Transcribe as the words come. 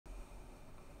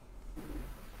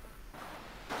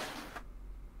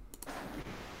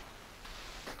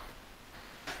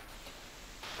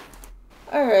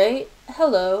Alright,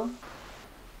 hello.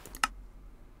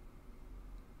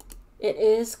 It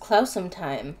is Clausam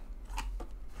time.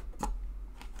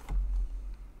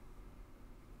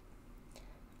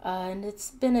 And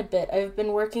it's been a bit. I've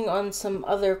been working on some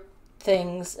other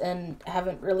things and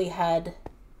haven't really had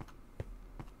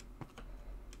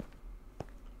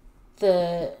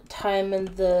the time and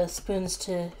the spoons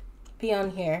to be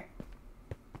on here.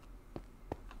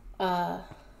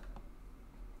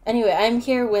 Anyway, I'm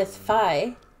here with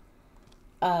Fi,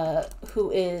 who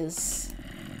is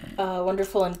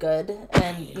wonderful and good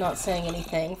and not saying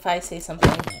anything. Fi, say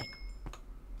something.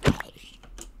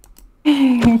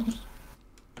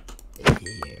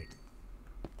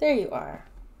 There you are.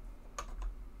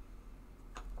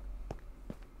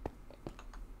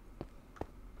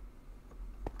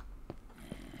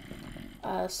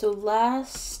 So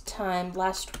last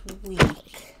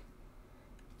week,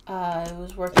 I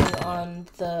was working on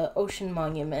the ocean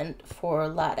monument for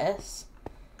Lattice.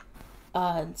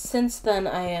 Since then,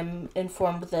 I am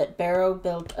informed that Beroe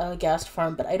built a gas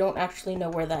farm, but I don't actually know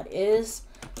where that is.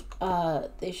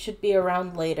 They should be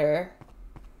around later.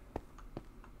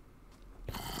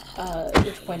 At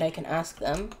which point I can ask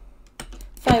them.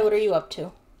 Fi, what are you up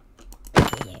to?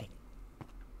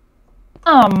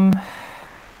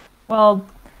 Well,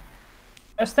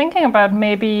 I was thinking about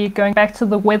maybe going back to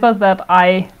the wither that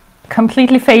I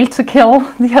completely failed to kill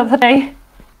the other day.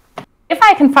 If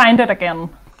I can find it again.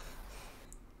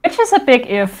 Which is a big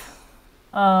if.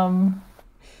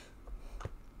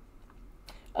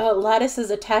 Lattice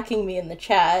is attacking me in the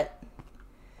chat.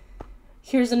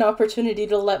 Here's an opportunity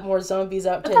to let more zombies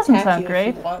out to attack you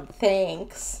if you want.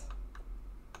 Thanks.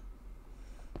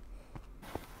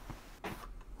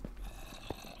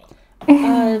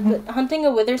 But hunting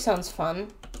a wither sounds fun.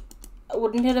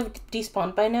 Wouldn't it have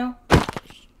despawned by now?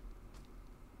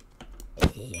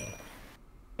 I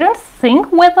don't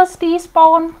think withers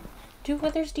despawn. Do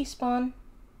withers despawn?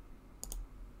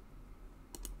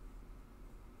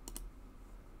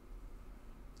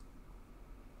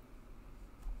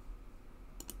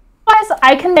 Otherwise,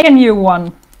 I can make a new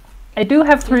one. I do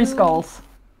have 3 skulls.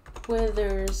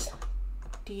 Withers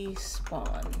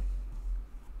despawn.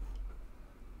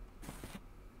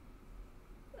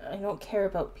 I don't care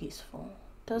about peaceful.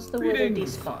 Does the wither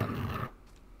despawn?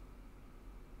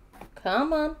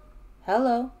 Come on.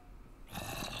 Hello.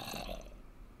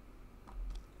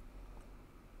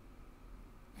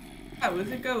 How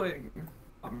is it going?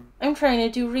 I'm trying to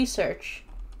do research.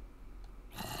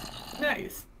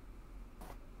 Nice.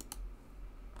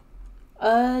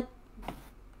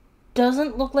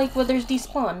 Doesn't look like withers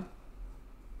despawn.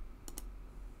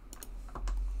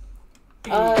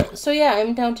 So yeah,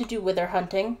 I'm down to do wither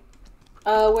hunting.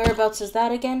 Whereabouts is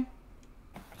that again?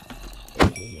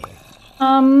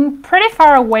 Pretty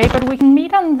far away, but we can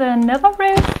meet on the nether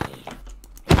roof.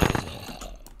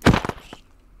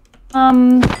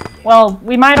 Well,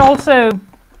 we might want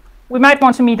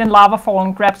to meet in lava fall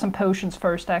and grab some potions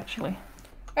first, actually.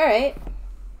 Alright.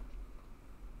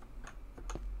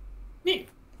 Neat.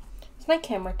 Is my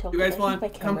camera tilted? You guys want my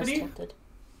camera's company? tilted.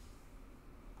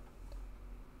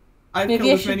 I've Maybe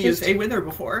killed I as should many just- as a wither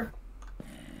before.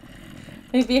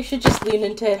 Maybe I should just lean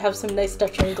into it, have some nice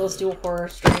Dutch angles, do a horror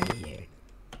stream.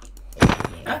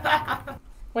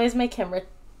 Why is my camera...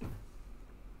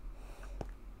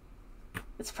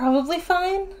 It's probably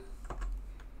fine.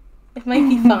 It might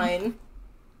be fine.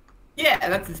 Yeah,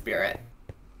 that's the spirit.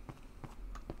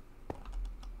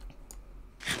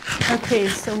 Okay,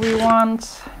 so we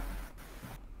want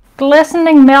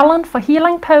glistening melon for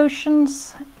healing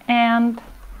potions and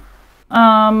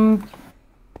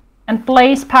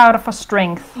blaze powder for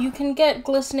strength. You can get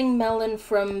glistening melon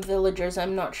from villagers.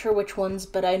 I'm not sure which ones,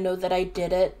 but I know that I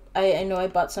did it. I know I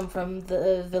bought some from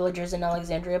the villagers in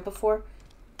Alexandria before.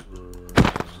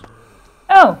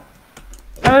 Oh,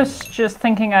 I was just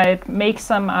thinking I'd make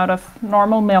some out of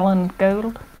normal melon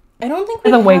gold. I don't think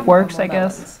we The have way it works, I normal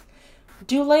guess. melons.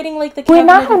 Do lighting like the We cabinet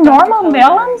not of have Dr. normal Caligari.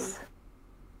 melons?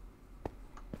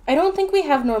 I don't think we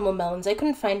have normal melons. I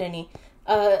couldn't find any.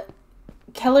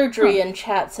 Kellardry in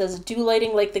chat says, do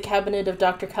lighting like the cabinet of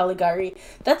Dr. Caligari.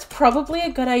 That's probably a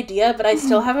good idea, but I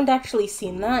still haven't actually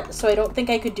seen that, so I don't think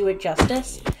I could do it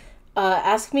justice.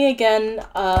 Ask me again.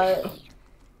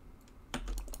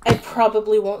 I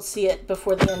probably won't see it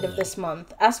before the end of this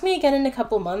month. Ask me again in a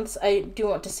couple months. I do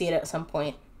want to see it at some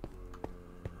point.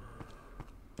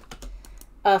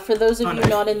 For those of you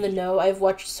not in the know, I've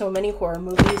watched so many horror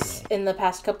movies in the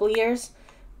past couple years.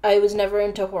 I was never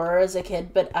into horror as a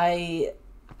kid, but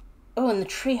Oh, in the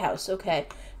treehouse, okay.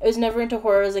 I was never into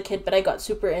horror as a kid, but I got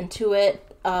super into it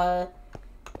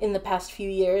in the past few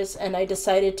years, and I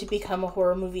decided to become a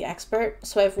horror movie expert.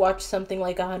 So I've watched something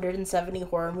like 170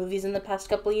 horror movies in the past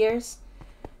couple years.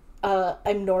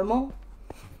 I'm normal.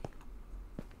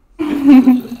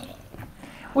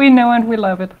 We know and we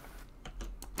love it.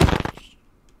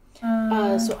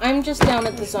 So I'm just down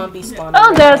at the zombie spawn Oh,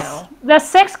 right there's now.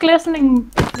 there's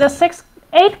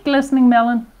 8 glistening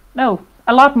melon. No,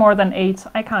 a lot more than 8.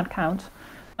 I can't count.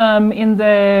 In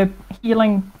the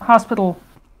healing hospital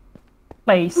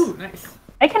place. Ooh, nice.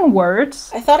 I can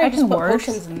words. I thought I just can put words.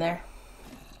 potions in there.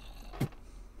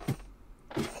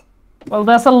 Well,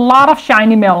 there's a lot of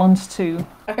shiny melons too.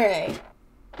 Alright.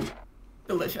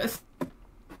 Delicious.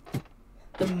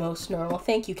 The most normal.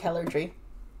 Thank you, Kellardry.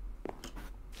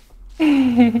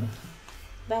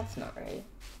 That's not right.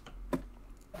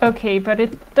 Okay, but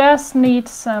it does need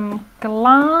some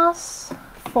glass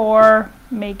for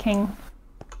making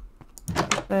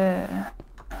the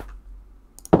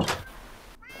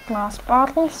glass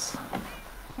bottles.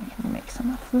 I can make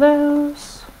some of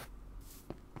those.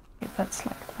 Okay, that's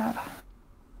like that.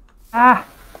 Ah!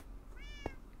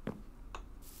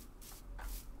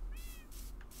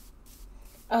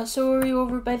 So are you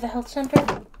over by the health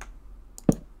center?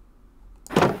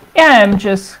 Yeah, I'm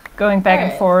just going back and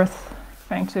Alright. forth,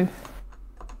 trying to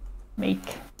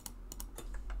make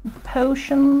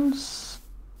potions.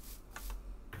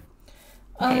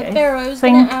 Okay, Beroe, I was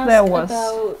going think to ask there was.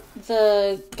 about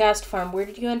the ghast farm. Where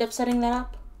did you end up setting that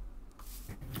up?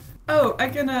 Oh, I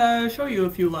can show you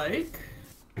if you like.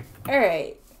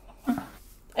 Alright.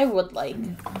 I would like.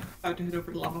 About to head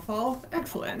over to Lava Fall.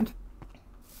 Excellent.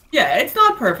 Yeah, it's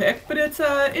not perfect, but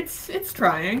it's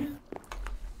trying.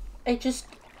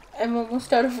 I'm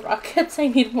almost out of rockets. I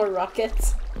need more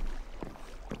rockets.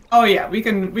 Oh yeah, we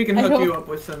can I hook don't- you up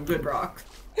with some good rockets.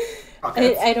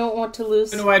 Rockets. I don't want to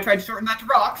lose. I know why I tried to shorten that to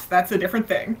rocks. That's a different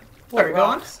thing. What Sorry, go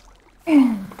on. rocks?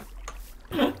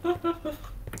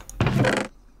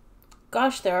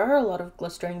 Gosh, there are a lot of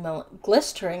glistering.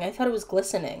 I thought it was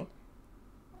glistening.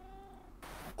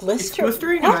 It's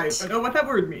glistering, and I What? don't know what that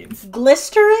word means.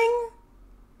 Glistering?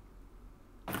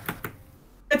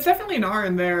 It's definitely an R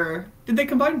in there. Did they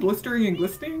combine blistering and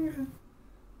glistening?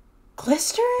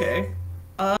 Glistering?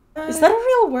 Okay. Is that a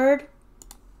real word?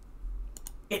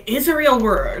 It is a real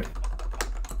word.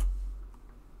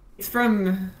 It's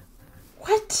from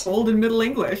What? Old and Middle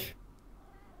English.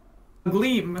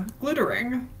 Gleam,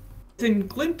 glittering, as in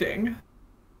glinting,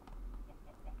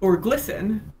 or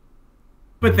glisten,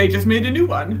 but they just made a new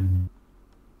one.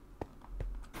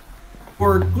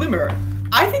 Or glimmer.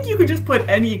 I think you could just put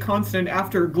any consonant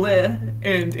after gli,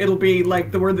 and it'll be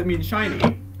like the word that means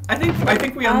shiny. I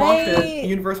think we unlocked the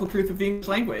universal truth of the English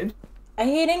language. I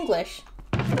hate English.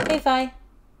 Hey, Fi.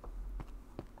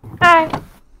 Hi.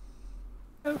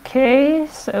 Okay,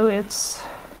 so it's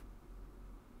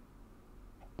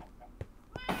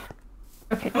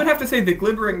okay. I would have to say the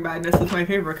glibbering madness is my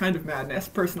favorite kind of madness,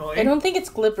 personally. I don't think it's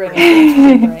glibbering. I think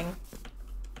it's glibbering.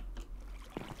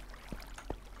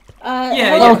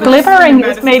 Yeah, hello, Well, glibbering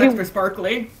madness is maybe- extra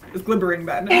sparkly. It's glibbering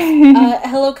madness.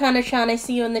 Hello, Kana-chan. I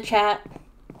see you in the chat.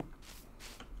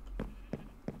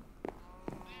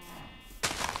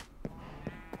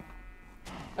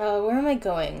 Where am I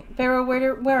going? Beroe,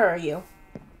 where are you?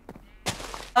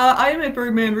 I am at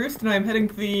Birdman Roost, and I'm heading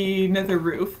to the Nether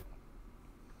Roof,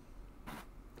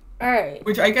 Alright.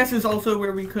 which I guess is also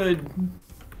where we could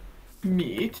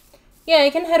meet. Yeah, I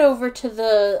can head over to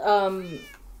the,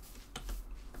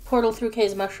 portal through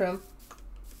K's mushroom.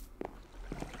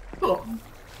 Cool.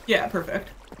 Yeah, perfect.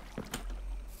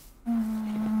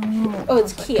 Oh,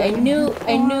 it's Key. I knew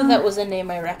that was a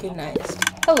name I recognized.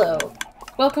 Hello.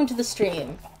 Welcome to the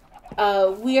stream.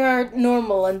 We are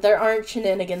normal and there aren't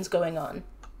shenanigans going on.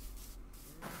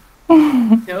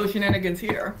 No shenanigans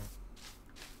here.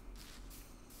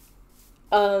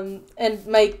 And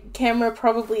my camera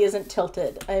probably isn't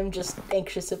tilted. I'm just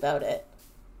anxious about it.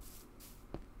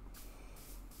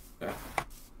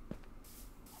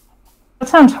 That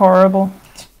sounds horrible.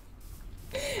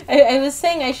 I was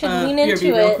saying I should lean yeah, into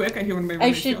be real it. quick. I hear one of my I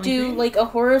roommates should yelling do at me. like a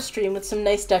horror stream with some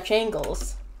nice Dutch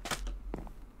angles.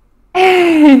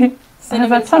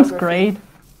 That sounds great.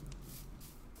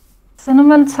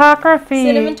 Cinematography.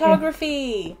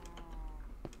 Cinematography.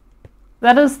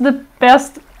 That is the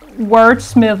best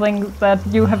wordsmithing that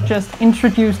you have just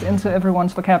introduced into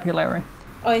everyone's vocabulary.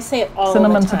 Oh, I say it all the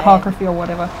time. Cinematography or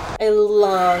whatever. I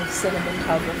love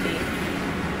cinematography.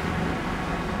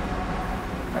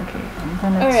 Okay, and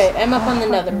then it's Alright, I'm up on the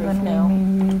nether and roof then now. we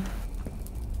need-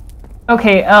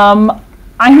 Okay,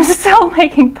 I'm still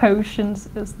making potions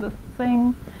is the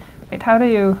thing. Wait, how do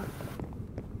you...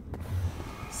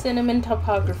 Cinnamon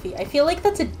topography. I feel like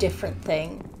that's a different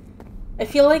thing. I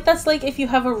feel like that's like if you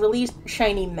have a really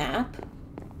shiny map,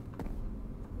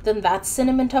 then that's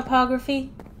cinnamon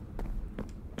topography.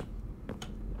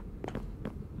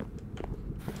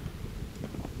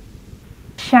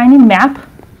 Shiny map?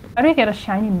 How do you get a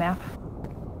shiny map?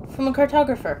 From a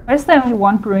cartographer. Where's there only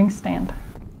one brewing stand?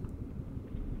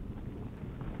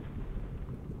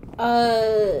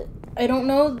 I don't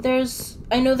know.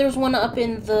 I know there's one up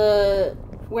in the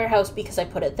warehouse because I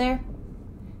put it there.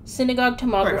 Synagogue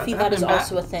tomography, that is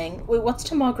also a thing. Wait, what's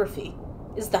tomography?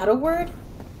 Is that a word?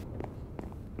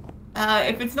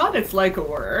 If it's not, it's like a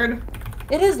word.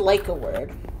 It is like a word.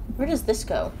 Where does this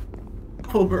go?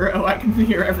 Oh, Beroe, I can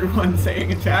hear everyone saying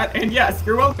in chat, and yes,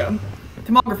 you're welcome.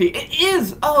 Tomography. It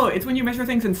is! Oh, it's when you measure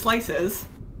things in slices.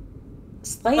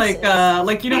 Slices?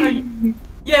 Like, you know how you...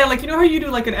 Yeah, like, you know how you do,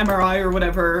 like, an MRI or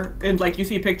whatever, and, like, you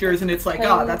see pictures and it's like,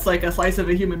 oh, that's, like, a slice of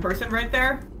a human person right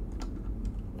there?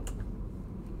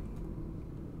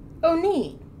 Oh,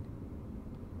 neat.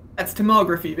 That's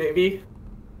tomography, baby.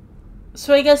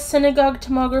 So I guess synagogue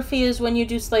tomography is when you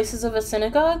do slices of a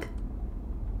synagogue?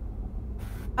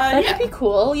 That'd be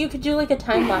cool. You could do, like, a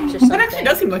time-lapse or something. That actually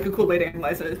does seem like a cool way to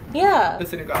analyze it. Yeah. The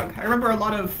synagogue. I remember a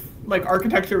lot of, like,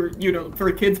 architecture, you know,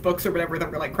 for kids' books or whatever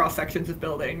that were, like, cross-sections of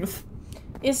buildings.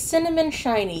 Is cinnamon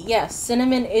shiny? Yes,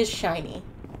 cinnamon is shiny.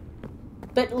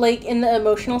 But, like, in the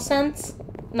emotional sense,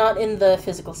 not in the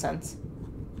physical sense.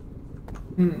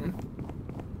 Hmm.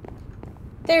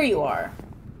 There you are.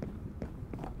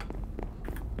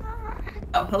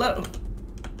 Oh, hello.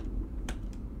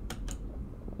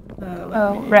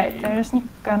 Oh, right, there's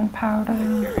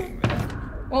gunpowder.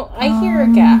 Well, I hear a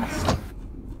gas.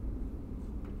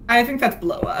 I think that's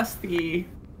below us, the...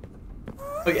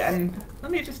 Oh yeah, and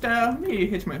let me just, let me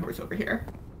hitch my horse over here.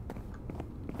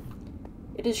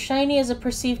 It is shiny as a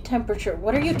perceived temperature.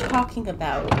 What are you talking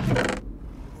about?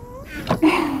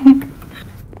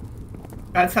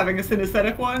 That's having a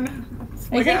synesthetic one?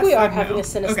 I think we are having a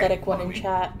synesthetic one in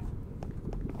chat.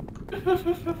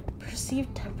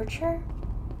 Perceived temperature?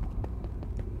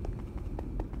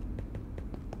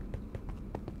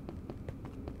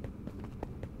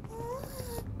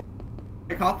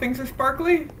 Like hot things are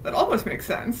sparkly? That almost makes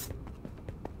sense.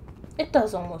 It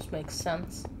does almost make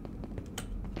sense.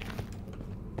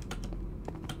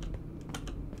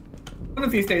 One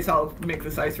of these days I'll make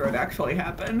this ice road actually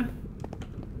happen.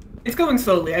 It's going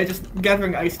slowly,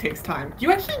 gathering ice takes time. Do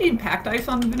you actually need packed ice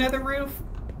on the nether roof?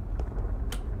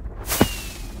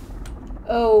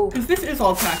 Oh. Because this is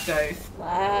all packed ice.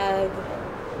 Lag.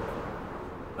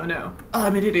 Oh no. Oh,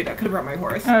 I'm an idiot, I could have brought my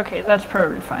horse. Okay, that's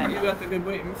probably fine. You got the good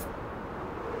wings.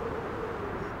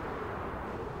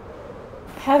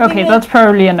 Okay, that's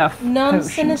probably enough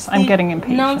potions. I'm getting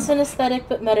impatient. Non-synesthetic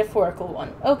but metaphorical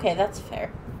one. Okay, that's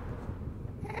fair.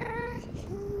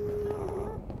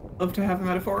 Love to have a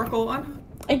metaphorical one?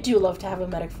 I do love to have a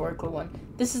metaphorical one.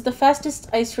 This is the fastest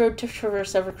ice road to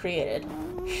traverse ever created.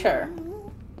 Sure.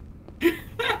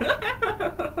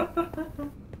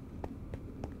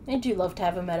 I do love to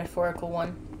have a metaphorical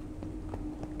one.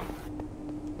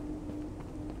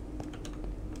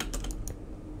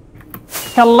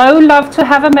 Hello, love to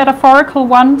have a metaphorical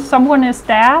one. Someone is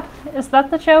dad? Is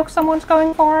that the joke someone's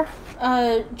going for?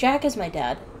 Jack is my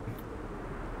dad.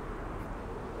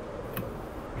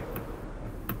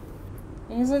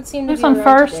 He doesn't seem to be around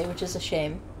first? today, which is a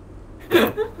shame.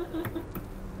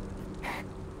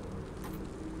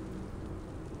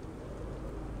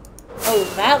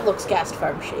 Oh, that looks gas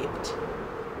farm shaped.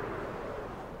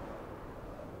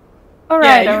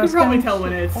 Alright, yeah, you can probably tell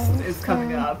when it's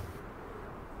coming up.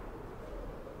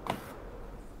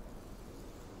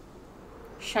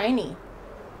 Shiny.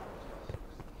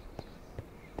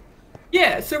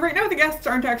 Yeah, so right now the ghasts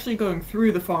aren't actually going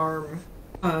through the farm.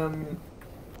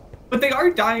 But they are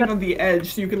dying on the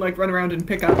edge, so you can like run around and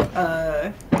pick up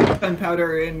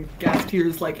gunpowder and gas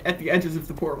tiers like at the edges of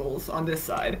the portals on this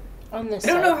side. On this I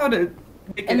don't know how to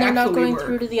make and it they're not actually going work,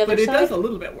 through to the other but side? it does a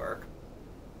little bit work.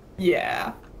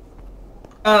 Yeah.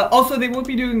 Also, they won't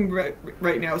be doing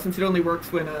right now since it only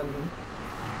works when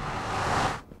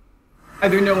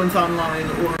either no one's online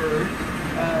or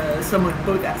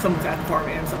someone's at the farm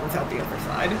and someone's at the other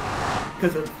side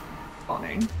because of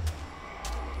spawning.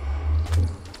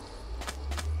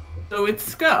 So it's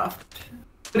scuffed,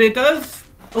 but it does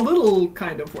a little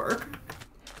kind of work.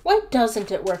 Why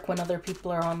doesn't it work when other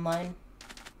people are online?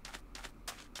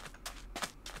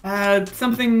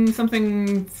 Something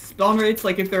spawn rates,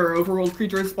 like if there are overworld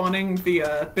creatures spawning,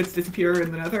 the bits disappear in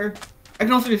the nether. I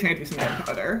can also just hand you some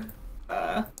gunpowder.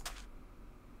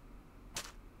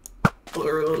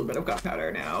 Or a little bit of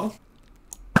gunpowder now.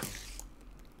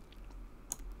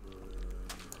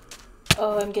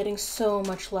 Oh, I'm getting so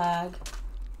much lag.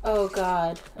 Oh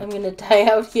god, I'm gonna die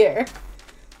out here.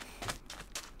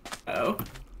 Oh.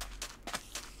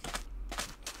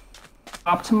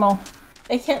 Optimal.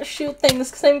 I can't shoot things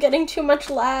because I'm getting too much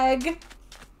lag.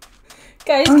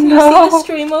 Guys, Oh, can you see the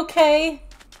stream okay?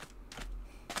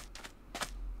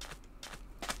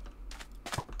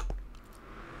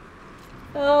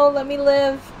 Oh, let me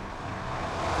live.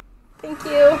 Thank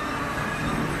you.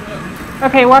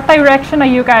 Okay, what direction are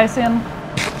you guys in?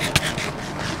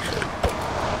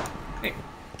 Hey.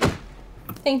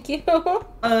 Thank you.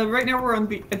 Right now we're on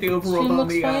the at the overworld Stream on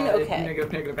looks the fine? Okay.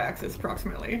 negative axis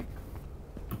approximately.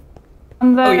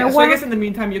 On the Oh yeah, so I one- guess in the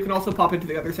meantime you can also pop into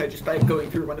the other side just by going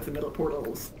through one of the middle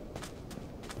portals.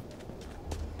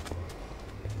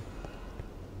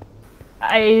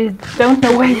 I don't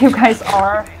know where you guys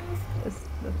are. Is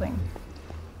the thing.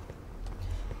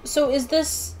 So is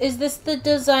this the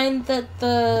design that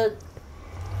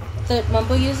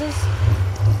Mumbo uses?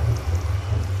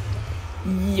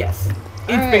 Yes,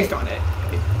 it's Alright. based on it.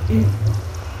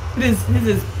 His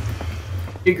is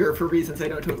bigger for reasons I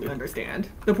don't totally understand.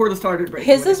 The portal started right.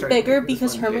 His when I is started bigger making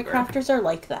this because one hermit bigger. crafters are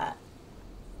like that.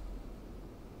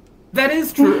 That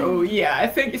is true. Yeah, I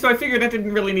think so. I figured I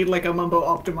didn't really need like a Mumbo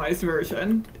optimized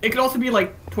version. It could also be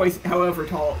like twice, however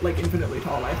tall, like infinitely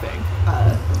tall. I think.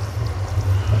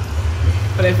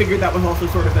 But I figured that was also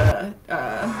sort of a.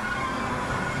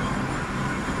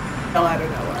 Well, I don't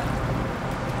know.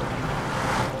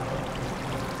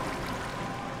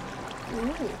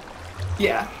 Ooh.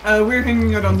 Yeah, we're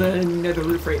hanging out on the nether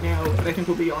roof right now, but I think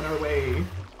we'll be on our way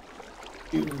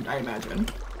soon, I imagine.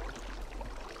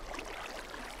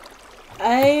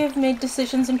 I've made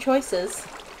decisions and choices.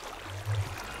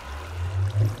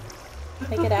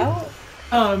 Can I get out?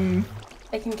 I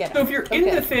can get out. So if you're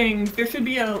in the thing, there should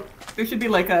be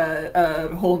like a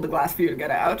hole in the glass for you to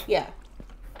get out. Yeah.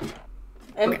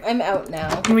 I'm out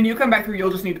now. And when you come back through,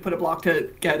 you'll just need to put a block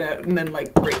to get out, and then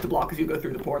like break the block as you go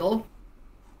through the portal.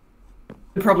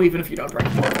 And probably even if you don't break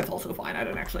the block, that's also fine. I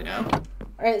don't actually know.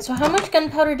 Alright, so how much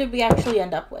gunpowder did we actually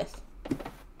end up with?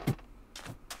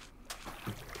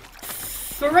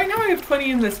 So right now I have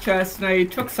 20 in this chest, and I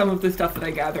took some of the stuff that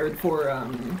I gathered for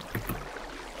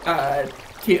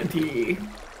TNT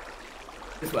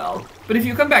as well. But if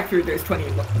you come back through, there's 20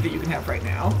 that you can have right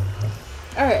now.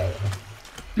 Alright.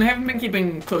 And I haven't been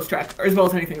keeping close track, or as well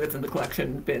as anything that's in the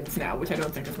collection bins now, which I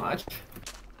don't think is much.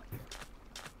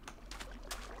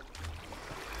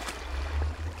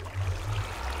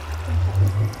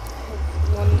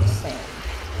 One sand.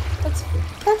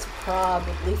 That's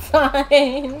probably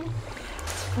fine.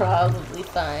 It's probably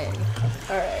fine.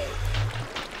 Alright.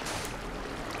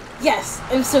 Yes!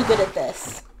 I'm so good at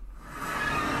this.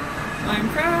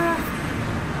 Minecraft!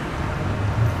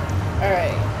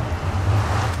 Alright.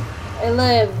 I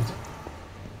lived.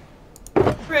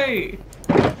 Hooray!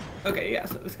 Okay, yeah,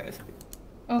 so this guy's...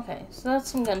 Okay, so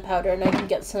that's some gunpowder, and I can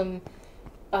get some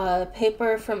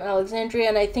paper from Alexandria,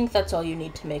 and I think that's all you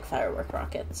need to make firework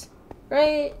rockets.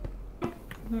 Right?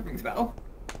 That rings a bell.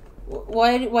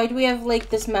 Why do we have, like,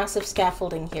 this massive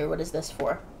scaffolding here? What is this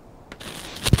for?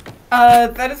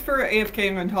 That is for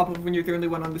AFKing on top of when you're the only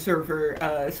one on the server,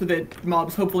 so that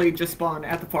mobs hopefully just spawn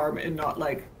at the farm and not,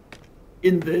 like,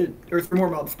 in the... Or for more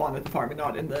mobs spawn at the farm and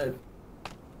not in the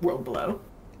world below.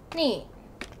 Neat.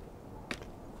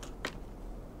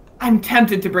 I'm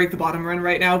tempted to break the bottom run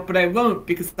right now, but I won't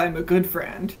because I'm a good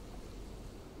friend.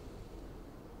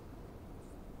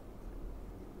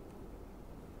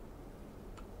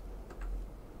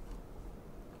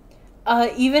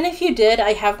 Even if you did,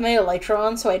 I have my elytra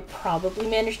on, so I'd probably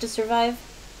manage to survive.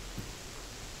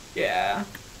 Yeah.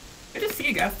 I just see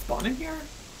a gas spawn in here.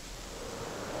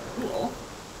 Cool.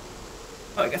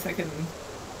 Oh, I guess I can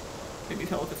maybe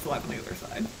tell if it's alive on the other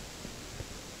side.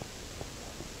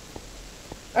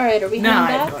 Alright, are we Nah, I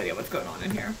heading have back? no idea what's going on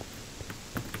in here.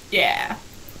 Yeah.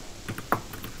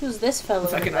 Who's this fellow?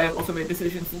 Second, I also made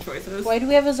decisions and choices. Why do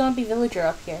we have a zombie villager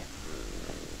up here?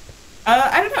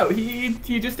 I don't know.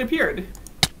 He just appeared,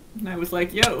 and I was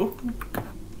like, "Yo,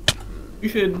 you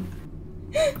should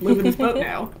live in this boat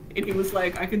now." And he was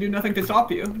like, "I can do nothing to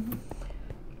stop you."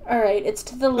 Alright, it's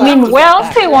to the left. I mean, Is where that else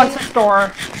back, do you right? want to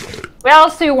store? Where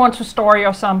else do you want to store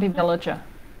your zombie villager?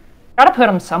 Gotta put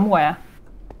him somewhere.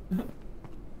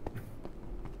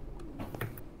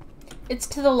 It's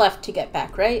to the left to get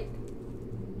back, right?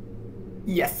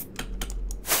 Yes.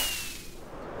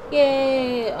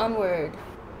 Yay! Onward.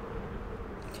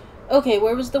 Okay,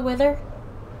 where was the wither?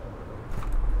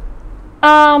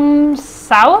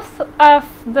 South of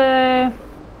the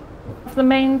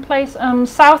main place.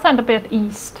 South and a bit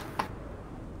east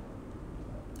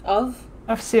Of?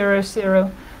 of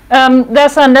 00.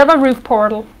 There's another roof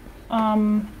portal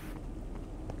I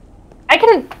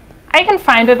can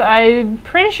find it. I'm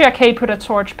pretty sure Kay put a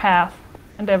torch path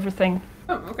and everything.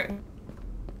 Oh, okay.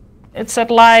 It's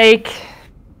at like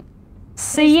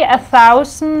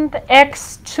C1000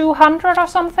 x 200 or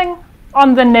something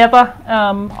on the Nether.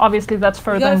 Obviously that's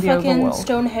further in the You got fucking overworld.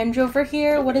 Stonehenge over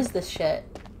here? What is this shit?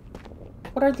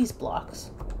 What are these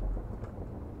blocks?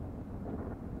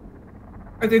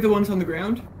 Are they the ones on the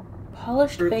ground?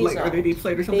 Polished Or, basalt. like, are they deep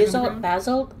slate or something on the ground?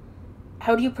 Basalt?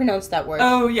 How do you pronounce that word?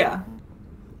 Oh, yeah.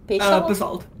 Basalt?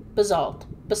 Basalt. Basalt.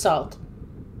 Basalt.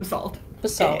 Basalt.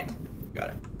 Basalt. Yeah. Got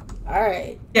it.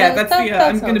 Alright. Yeah, that's the, I'm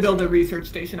gonna sounds build a good. research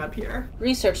station up here.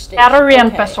 Research station. Battery and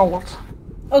okay. basalt.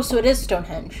 Oh, so it is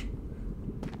Stonehenge.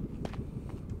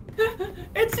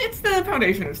 It's the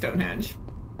foundation of Stonehenge.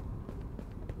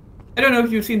 I don't know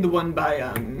if you've seen the one by,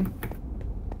 out in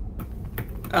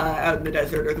the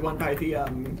desert, or the one by the, I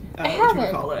what haven't.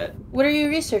 you call it? What are you The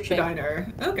researching?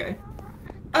 diner. Okay.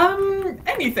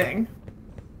 Anything.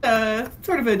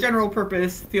 Sort of a general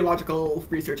purpose theological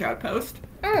research outpost.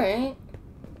 Alright.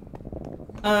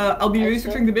 I'll be I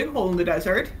researching see. the big hole in the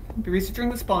desert, be researching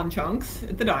the spawn chunks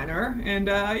at the diner, and,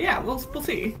 yeah, we'll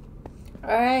see.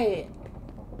 Alright.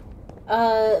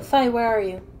 Fi, where are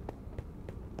you?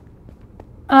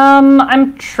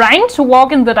 I'm trying to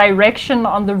walk in the direction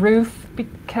on the roof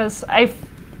because I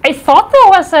thought there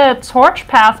was a torch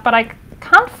path, but I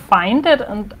can't find it,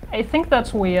 and I think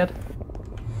that's weird.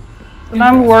 And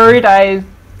I'm worried I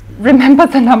remember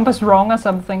the numbers wrong or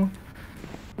something.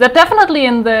 They're definitely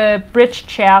in the bridge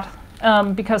chat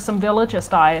because some villagers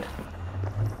died.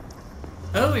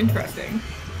 Oh, interesting.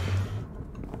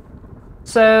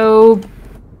 So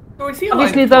Oh, I see a line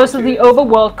obviously of those are the torches.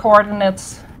 overworld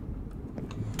coordinates.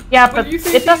 Yeah, What but do you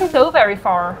think it doesn't go very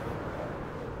far.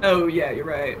 Oh, yeah, you're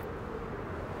right.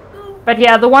 But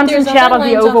yeah, the ones There's in chat other are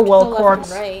the lines off to overworld left and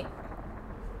coords. right.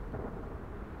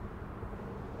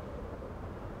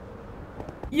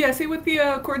 Yeah, see what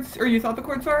the chords, or you thought the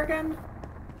chords are again?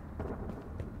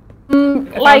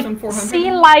 Like 1,400?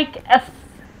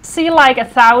 see like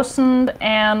 1,000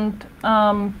 and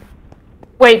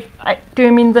wait, do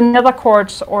you mean the nether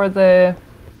chords or the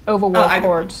overworld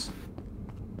chords?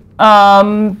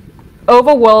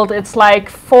 Overworld, it's like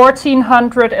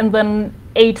 1,400 and then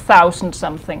 8,000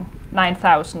 something,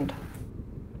 9,000.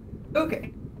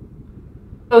 Okay.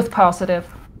 Both positive.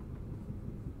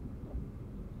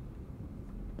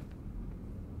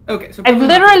 Okay, so I've probably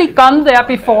not literally the- gone there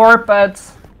before, but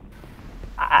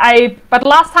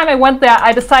last time I went there,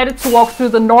 I decided to walk through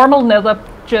the normal nether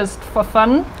just for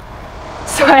fun.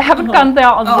 So I haven't gone there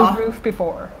on the roof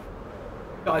before.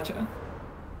 Gotcha.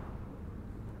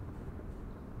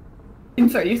 I'm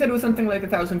sorry, you said it was something like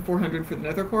 1,400 for the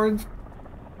nether chords?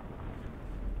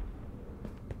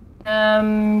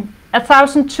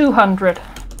 1,200.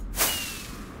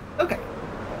 Okay.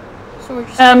 So we're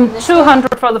just doing this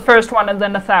 200 for the first one and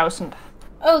then 1,000.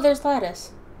 Oh, there's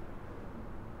lattice.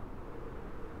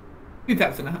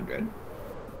 2,100.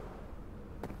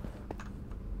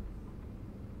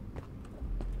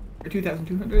 Or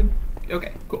 2,200?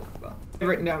 Okay, cool. Well, I've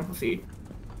written down, we'll see.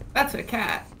 That's a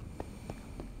cat.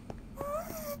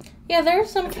 Yeah, there are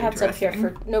some That's cats up here for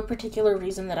interesting. no particular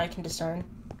reason that I can discern.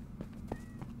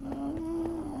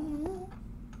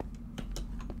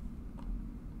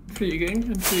 Intriguing,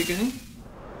 intriguing.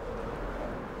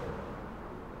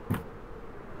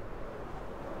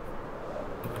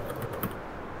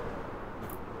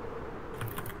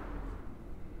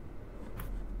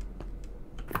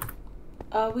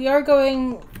 We are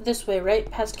going this way, right?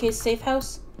 Past Kay's safe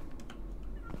house?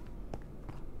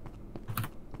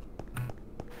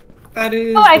 That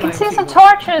is. Oh, I what can I'm see some seeing.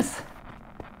 torches.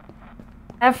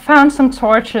 I've found some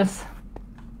torches.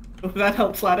 Hope that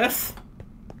helps, Lattice.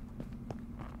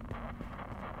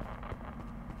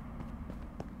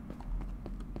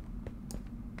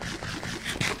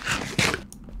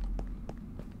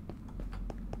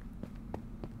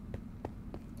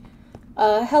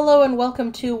 Hello and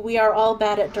welcome to We Are All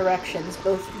Bad at Directions,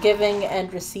 both giving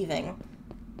and receiving.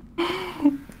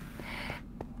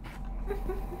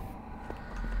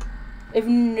 I've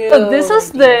no But this is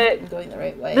idea if I'm going the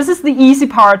right way. This is the easy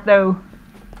part, though.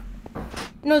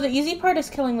 No, the easy part is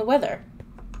killing the weather.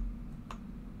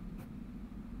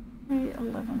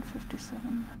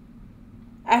 11:57.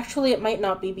 Actually, it might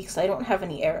not be because I don't have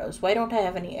any arrows. Why don't I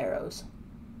have any arrows?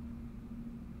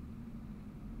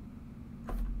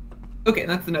 Okay,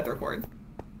 that's the nether chord.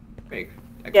 Make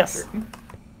extra Yes. certain.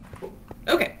 Cool.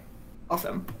 Okay,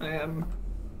 awesome. I am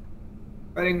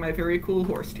riding my very cool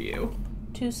horse to you.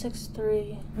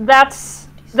 263. That's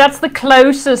the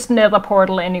closest nether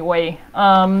portal anyway.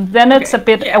 Then it's a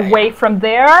Okay, bit yeah, away yeah. from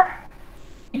there.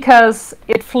 because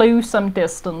it flew some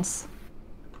distance.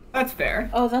 That's fair.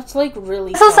 Oh, that's like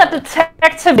really This is a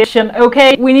detective mission,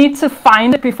 okay? We need to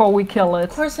find it before we kill it.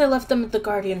 Of course I left them at the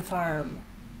Guardian farm.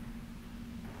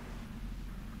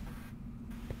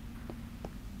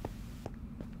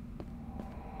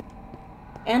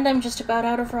 And I'm just about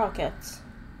out of rockets.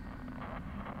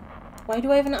 Why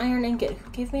do I have an iron ingot? Who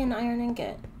gave me an iron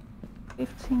ingot?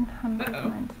 1,500,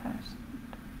 9,000.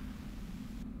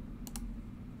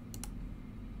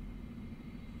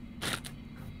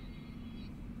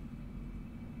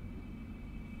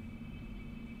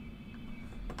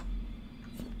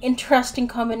 Interesting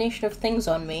combination of things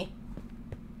on me.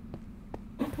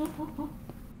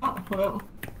 Oh, well.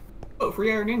 Oh,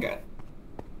 free iron ingot.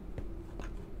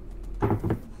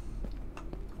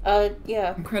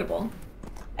 Yeah. Incredible.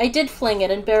 I did fling it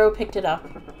and Beroe picked it up.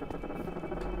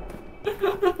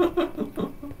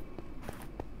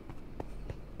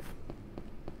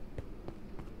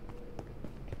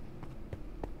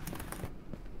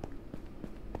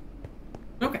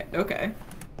 Okay.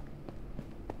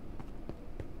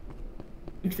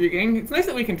 Intriguing. It's nice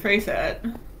that we can trace it.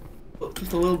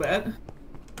 Just a little bit.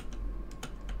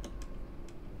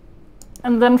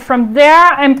 And then from there,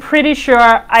 I'm pretty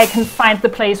sure I can find the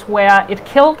place where it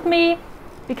killed me,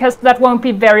 because that won't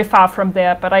be very far from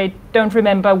there, but I don't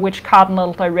remember which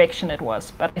cardinal direction it was,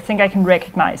 but I think I can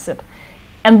recognize it.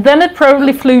 And then it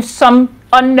probably flew some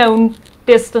unknown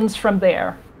distance from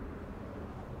there.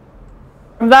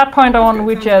 From that point on,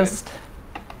 we just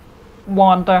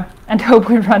wander and hope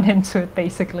we run into it,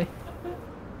 basically.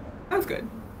 That's good.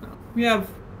 We have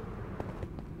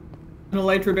an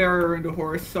elytra bearer and a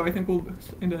horse, so I think we'll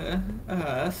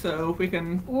so we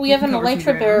can. We have an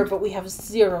elytra bearer, but we have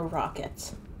 0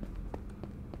 rockets.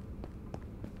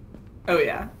 Oh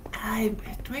yeah. Do I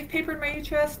have paper in my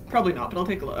chest? Probably not, but I'll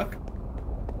take a look.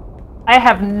 I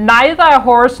have neither a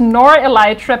horse nor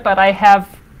elytra, but I have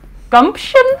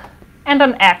gumption and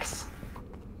an axe.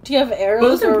 Do you have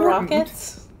arrows or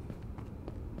rockets?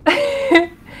 I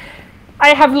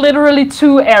have literally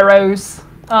 2 arrows,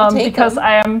 because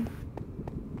I am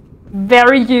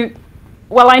very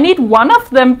well, I need one of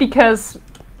them because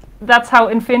that's how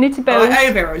infinity bows. I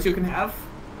have arrows you can have.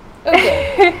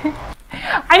 Okay.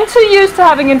 I'm too used to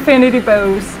having infinity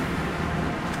bows.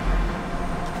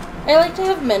 I like to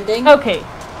have mending. Okay.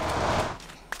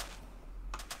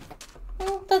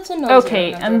 Well, that's a noisy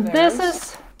Okay, and this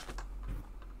is.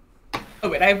 Oh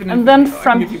wait, I have an. And then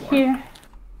from here.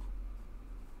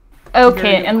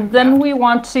 Okay, and then we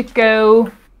want to go.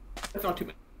 That's not too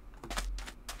many.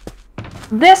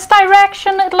 This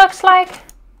direction, it looks like.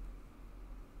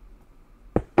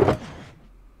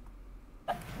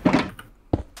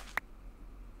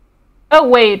 Oh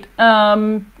wait,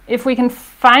 if we can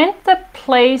find the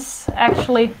place,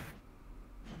 actually.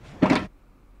 I'm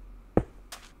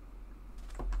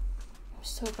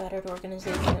so bad at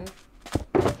organization.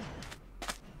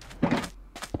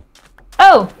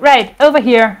 Oh, right, over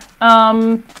here.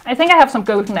 I think I have some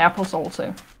golden apples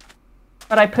also.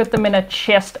 But I put them in a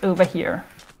chest over here.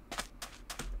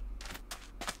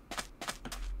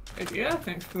 Idea,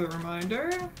 thanks for the reminder.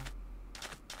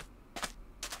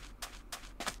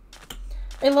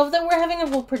 I love that we're having a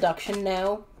whole production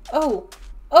now. Oh,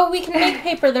 we can make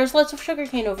paper. There's lots of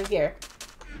sugarcane over here.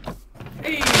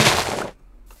 Hey.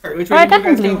 I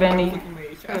didn't leave any.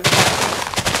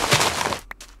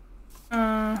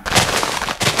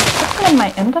 What's in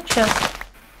my ender chest?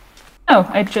 Oh,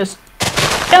 I just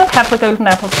don't have the golden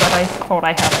apples that I thought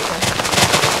I had,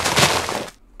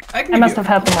 I guess. I must have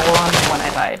had them all on when I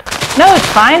died. No, it's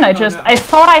fine. I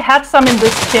thought I had some in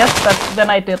this chest, but then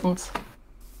I didn't.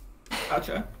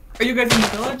 Gotcha. Are you guys in the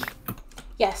village?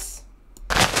 Yes.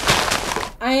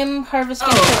 I am harvesting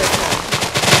sugarcane.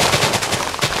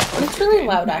 It's really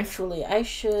loud, actually. I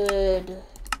should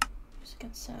just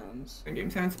get sounds. Game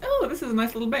sounds. Oh, this is a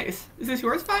nice little base. Is this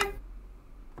yours, Vi?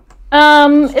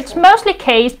 It's mostly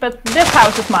cased, but this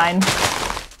house is mine.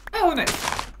 Oh,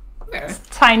 nice. There.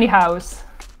 Tiny house.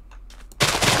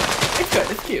 It's good.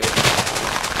 It's cute.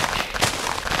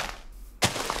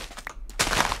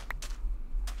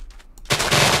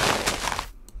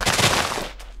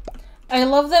 I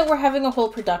love that we're having a whole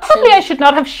production. Possibly I should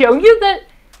not have shown you that.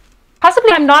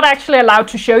 Possibly I'm not actually allowed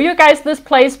to show you guys this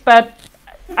place, but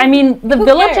I mean, the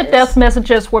villager death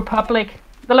messages were public.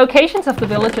 The locations of the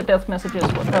villager death messages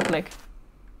were public.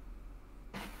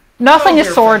 Nothing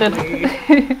is sorted.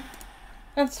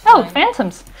 That's fine. Oh,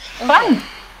 phantoms. Okay. Fun.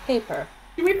 Paper.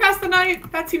 Can we pass the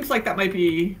night? That seems like that might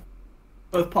be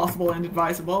both possible and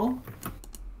advisable.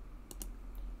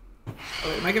 Oh,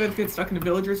 wait, am I gonna get stuck in a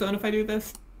villager zone if I do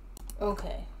this?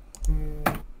 Okay.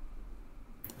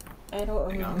 I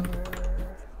don't remember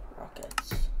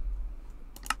rockets.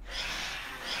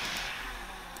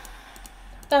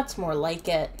 That's more like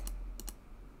it.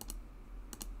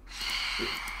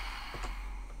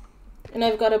 And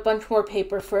I've got a bunch more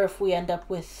paper for if we end up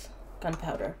with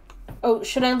gunpowder. Oh,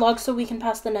 should I log so we can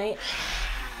pass the night?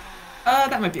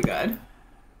 That might be good.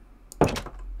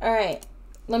 Alright.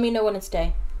 Let me know when it's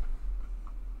day.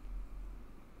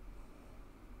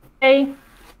 Hey.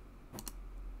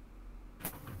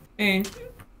 Hey.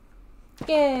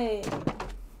 Yay!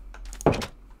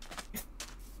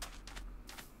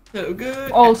 So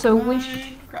good. Also, at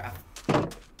wish. Minecraft.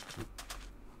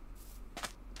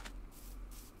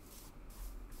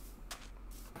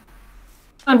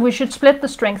 And we should split the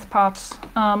strength parts.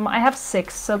 I have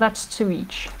 6, so that's 2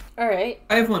 each. Alright.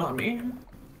 I have one on me.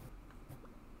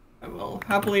 I will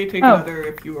happily take another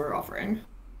if you are offering.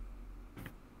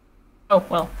 Oh,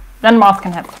 well. Then Moth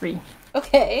can have 3.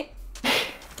 Okay.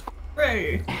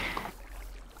 Hooray!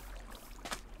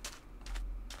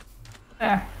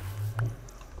 There.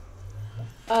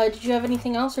 Did you have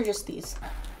anything else or just these?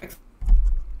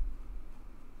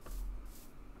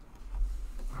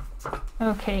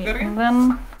 Okay, Go again? and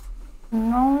then...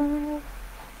 No...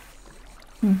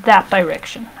 That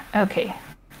direction. Okay.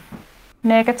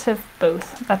 Negative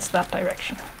both. That's that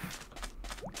direction.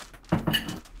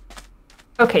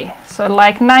 Okay, so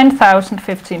like 9,000,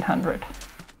 1,500.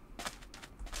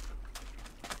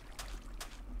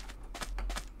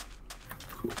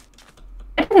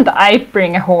 Why didn't I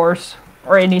bring a horse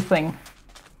or anything?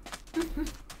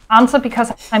 Answer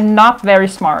because I'm not very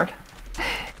smart.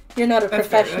 You're not a That's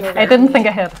fair, professional. that's I didn't think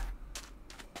ahead.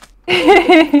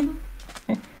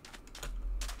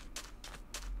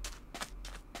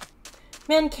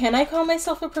 Man, can I call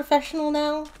myself a professional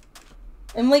now?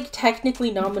 I'm like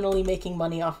technically nominally making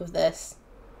money off of this.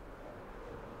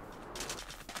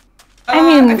 I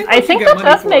mean, I once you think get that money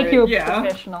does for make it, you a yeah.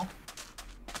 professional.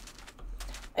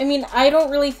 I mean, I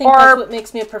don't really think Or- that's what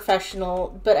makes me a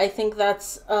professional, but I think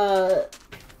that's a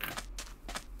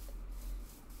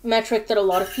metric that a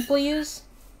lot of people use.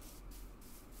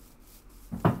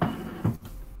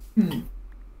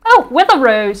 Oh, Wither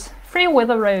Rose! Free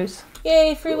Wither Rose.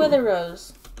 Yay, free weather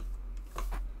rose.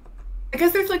 I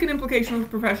guess there's like an implication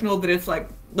with professional that it's like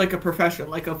a profession,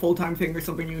 like a full-time thing or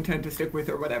something you intend to stick with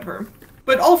or whatever.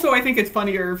 But also I think it's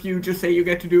funnier if you just say you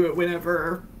get to do it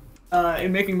whenever,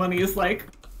 and making money is like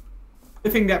the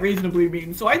thing that reasonably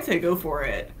means. So I'd say go for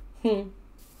it.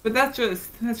 But that's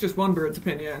just one bird's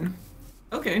opinion.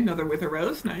 Okay, another Wither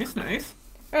Rose. Nice, nice.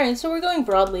 Alright, so we're going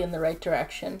broadly in the right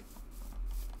direction.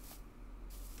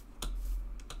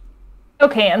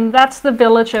 Okay, and that's the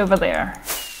village over there.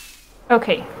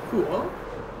 Okay. Cool.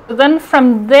 So then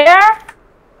from there,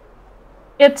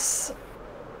 it's...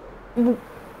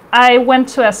 I went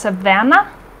to a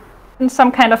savanna in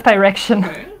some kind of direction.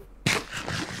 Okay.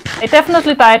 I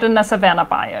definitely died in a savanna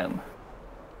biome.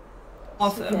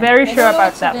 Awesome. Very I sure don't know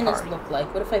about what that savannas part. look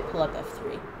like. What if I pull up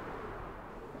F3?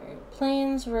 Alright,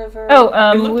 plains, river... Oh,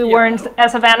 It looked we were in yellow. a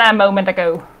savanna a moment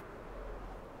ago.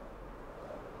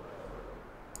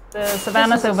 The This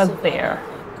savanna's is a over savanna, there.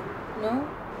 I think. No?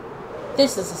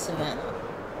 This is a savanna.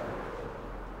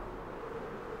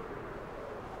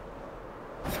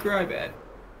 Describe it.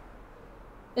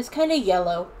 It's kind of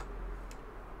yellow.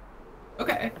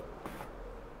 Okay.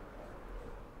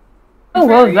 Oh,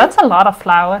 whoa, Very- that's a lot of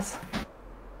flowers.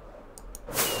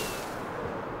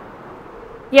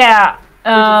 Yeah,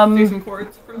 See some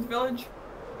quartz from the village?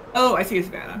 Oh, I see a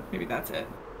savannah. Maybe that's it.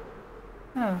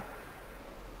 Oh.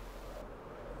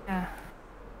 Yeah.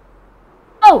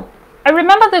 Oh, I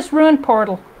remember this ruined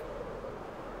portal.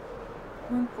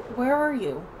 Where are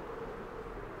you?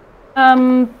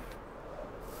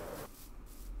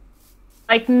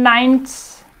 Like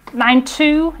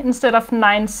 9-2 instead of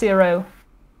 9-0.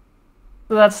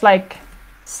 So that's like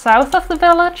south of the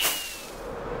village.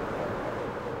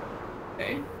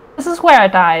 Okay. This is where I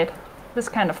died. This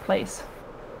kind of place.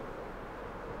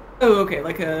 Oh, okay,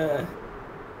 like a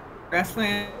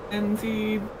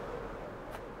grasslandsy.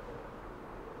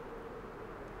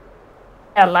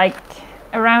 Yeah, like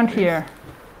around here.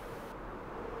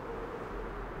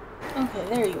 Okay,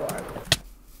 there you are.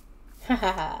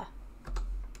 Hahaha.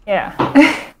 Yeah.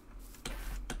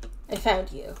 I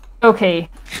found you. Okay.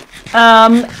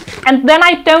 And then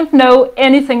I don't know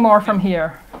anything more from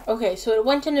here. Okay, so it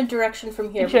went in a direction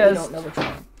from here, but we Just- don't know which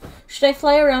one. Should I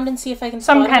fly around and see if I can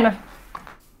Some spot kind it? of...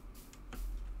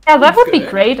 Yeah, that would be Good.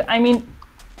 great. I mean,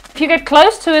 if you get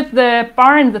close to it, the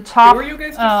bar in the top... Were you guys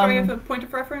just starting at the point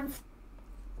of reference?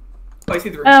 Oh, I see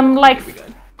the room. like- Okay, we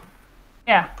good.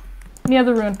 Yeah, near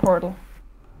the ruined portal.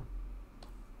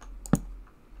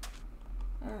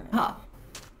 Ah.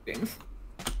 markings.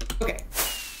 Okay.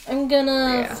 I'm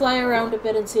gonna fly around a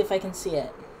bit and see if I can see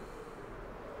it.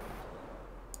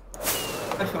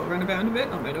 I shall run about a bit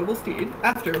on my noble steed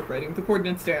after writing the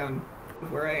coordinates down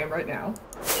of where I am right now.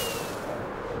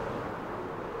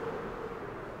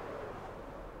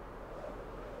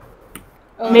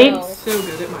 Oh, Maybe, no. So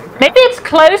good at Minecraft. maybe it's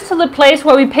close to the place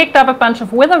where we picked up a bunch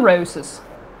of wither roses.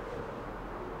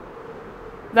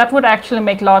 That would actually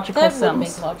make logical sense. That would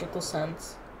make logical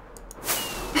sense.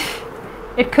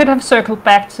 It could have circled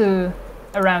back to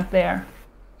around there.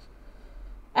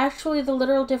 Actually, the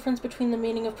literal difference between the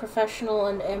meaning of professional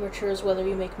and amateur is whether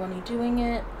you make money doing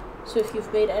it. So if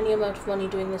you've made any amount of money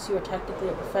doing this, you are technically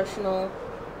a professional.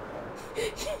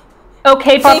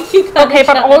 Okay, but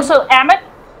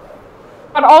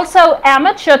also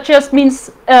amateur just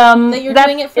means that you're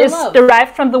doing it for is love.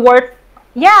 derived from the word.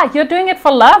 Yeah, you're doing it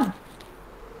for love.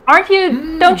 Aren't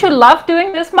you? Don't you love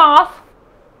doing this, Moth?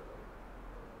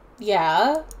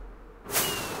 Yeah.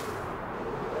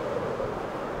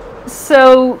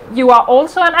 So you are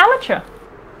also an amateur.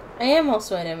 I am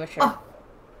also an amateur. Oh.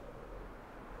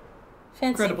 Fancy.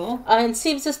 Incredible. And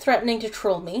Seebs is threatening to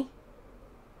troll me.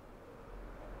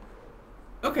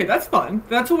 Okay, that's fun.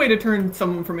 That's a way to turn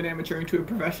someone from an amateur into a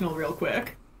professional real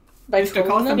quick. By Just to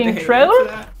trolling cause them them? to Being hate trolled?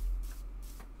 for that.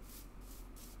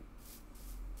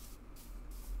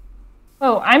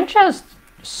 Oh, I'm just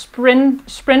sprint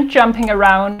jumping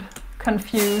around,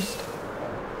 confused.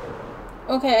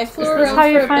 Okay, I flew Is this around how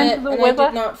you for a find bit the and I wither?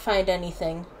 did not find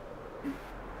anything.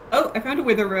 Oh, I found a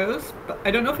wither rose, but I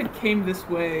don't know if it came this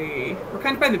way. We're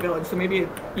kind of by the village, so maybe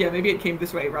it came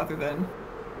this way rather than.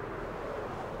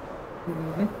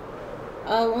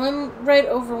 Well, I'm right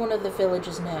over one of the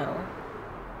villages now.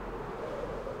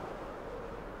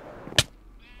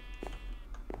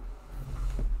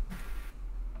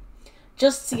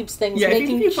 Just Seebs things, Yeah, I think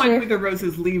making if you sure... find wither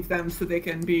roses, leave them so they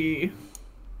can be.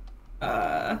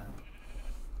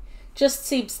 Just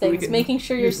Seebs we things, can making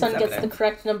sure your use this son gets the evidence.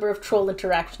 correct number of troll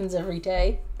interactions every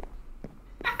day.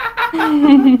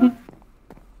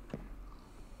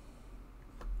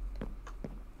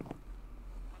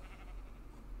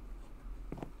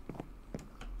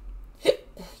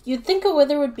 You'd think a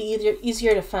wither would be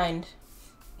easier to find.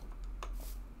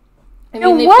 I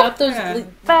mean, they've got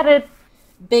those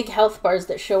big health bars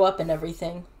that show up and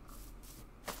everything.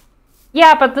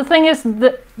 Yeah, but the thing is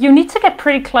that you need to get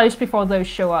pretty close before those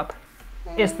show up.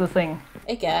 Is the thing.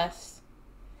 I guess.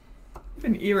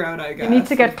 An ear out, I guess. You need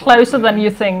to get closer than you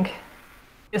think.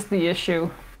 Is the issue.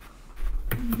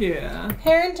 Yeah.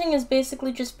 Parenting is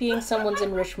basically just being someone's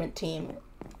enrichment team.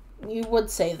 You would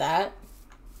say that.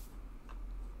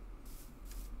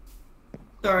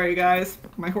 Sorry, guys.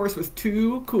 My horse was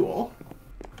too cool.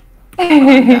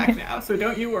 I'm back now, so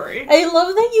don't you worry. I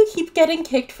love that you keep getting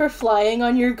kicked for flying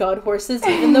on your god horses,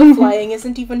 even though flying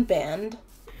isn't even banned.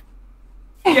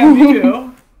 Yeah, me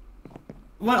too.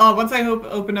 Once I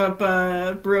open up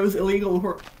Beroe's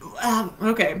illegal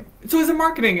okay, so as a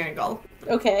marketing angle.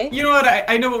 Okay. You know what?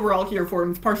 I know what we're all here for,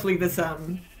 and it's partially this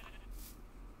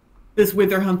this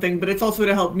wither hunt thing, but it's also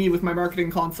to help me with my marketing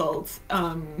consults,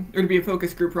 or to be a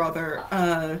focus group rather.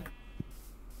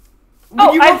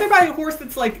 Would you rather buy a horse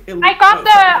that's like illegal? I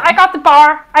got the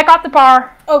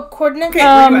bar. Oh, coordinates? Okay,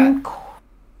 where you at?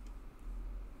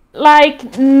 Like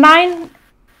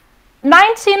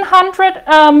 1900,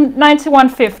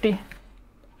 9150.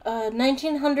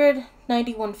 1900,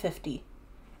 9150.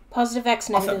 Positive X,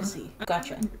 negative Z.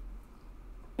 Gotcha.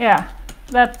 Yeah,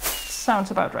 that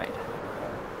sounds about right.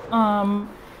 I'm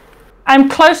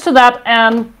close to that,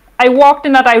 and I walked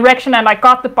in that direction, and I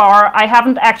got the bar. I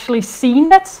haven't actually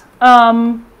seen it.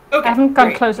 I haven't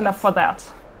gone close enough for that.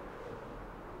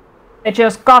 I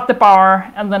just got the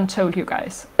bar and then told you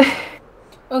guys.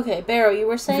 Okay, Beroe, you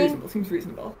were saying? Seems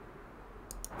reasonable.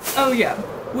 Oh yeah.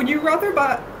 Would you rather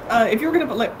buy, if you were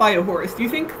gonna buy a horse, do you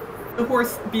think the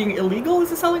horse being illegal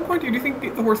is a selling point, or do you think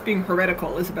the horse being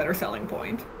heretical is a better selling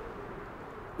point?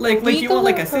 Like do you want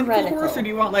like a sinful horse, or do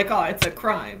you want like, oh, it's a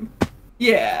crime?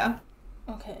 Yeah.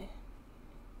 Okay.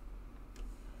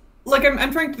 Like,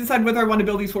 I'm trying to decide whether I want to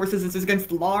build these horses as against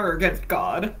the law or against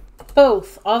God.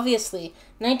 Both, obviously.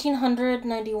 1900,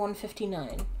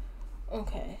 9159.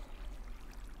 Okay.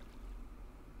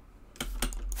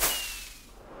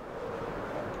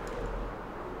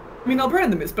 I mean, I'll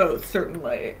brand them as both,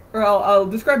 certainly. Or I'll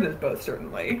describe them as both,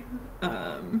 certainly.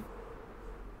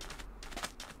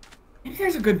 Maybe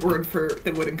there's a good word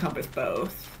that would encompass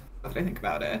both, now that I think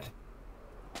about it.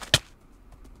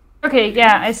 Okay,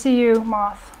 yeah, I see you,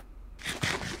 Moth.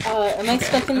 Am I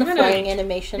expecting the flying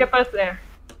animation? You're both there.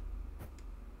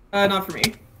 Not for me.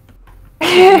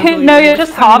 No, you're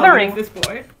just hovering. This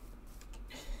boy.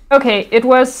 Okay, it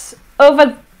was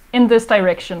over in this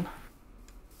direction.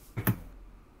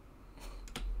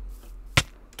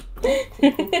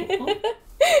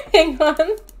 Hang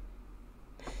on.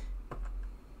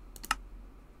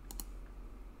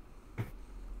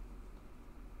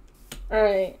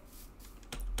 Alright.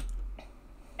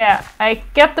 Yeah, I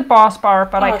get the boss bar,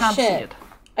 but I can't see shit. it.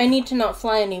 I need to not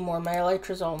fly anymore. My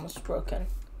elytra's almost broken.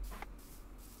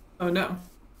 Oh no.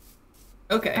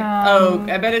 Okay. Oh,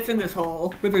 I bet it's in this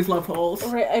hole where there's love holes.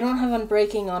 Alright, I don't have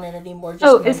unbreaking on it anymore. Just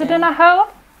Oh, is it in a hole?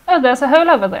 Oh, there's a hole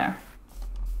over there.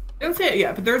 I don't say it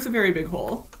yet, but there's a very big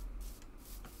hole.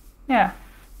 Yeah.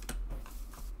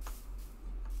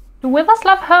 Do withers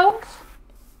love holes?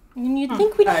 I mean, you'd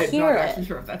think we'd I'm hear not it. actually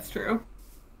sure if that's true.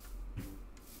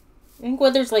 I think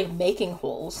withers like making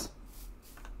holes.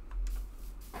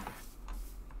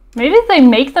 Maybe they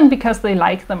make them because they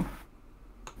like them.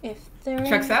 If there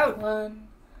Checks ain't out. one,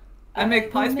 I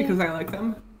make pies because I like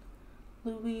them.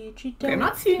 Luigi, Okay, I'm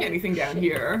not seeing anything down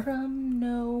here. From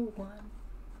no one.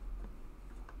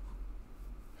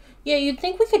 Yeah, you'd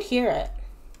think we could hear it.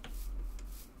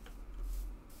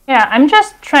 Yeah, I'm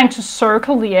just trying to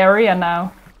circle the area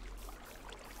now.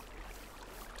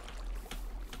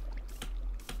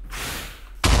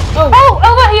 Oh,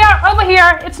 over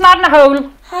here! It's not in a hole.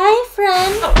 Hi,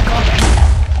 friend. Oh,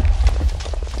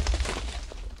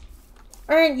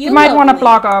 Aren't you? You might want to lovely?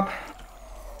 block up.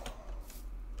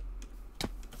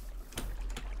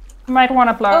 You might want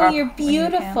to block up. Oh, you're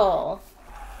beautiful.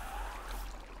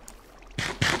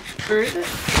 where is it?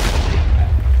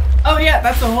 Oh yeah,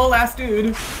 that's the whole ass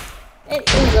dude. It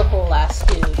is a whole ass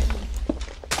dude.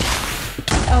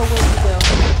 Oh, where'd you go?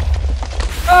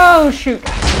 Oh, shoot.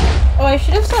 Oh, I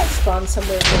should have set spawn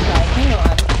somewhere nearby. Hang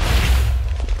on.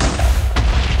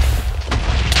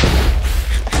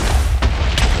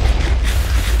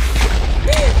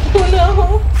 Oh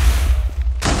no!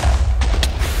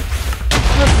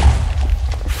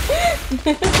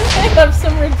 I have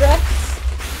some regrets.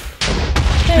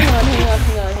 Hang on.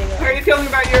 How are you feeling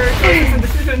about your choices and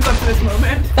decisions up to this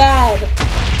moment? Bad.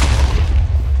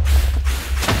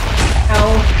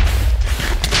 Ow.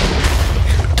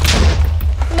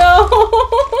 No!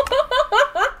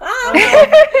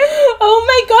 Oh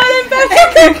my god, I'm back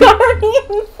at the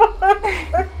Guardian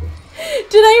Farm!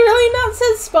 Did I really not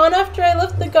set spawn after I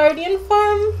left the Guardian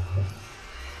Farm?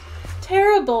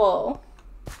 Terrible.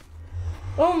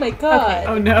 Oh my god.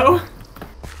 Oh no.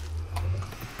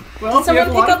 Well, Did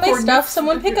someone pick up my stuff?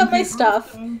 Someone pick up my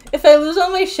stuff. If I lose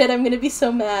all my shit, I'm gonna be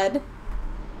so mad.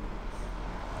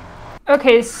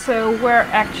 Okay, so where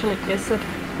actually is it?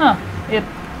 Huh, it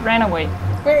ran away.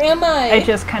 Where am I? I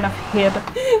just kind of hid.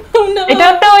 Oh no! I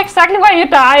don't know exactly where you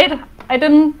died. I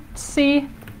didn't see.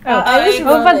 Oh, I was over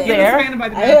running. there.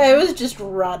 I was just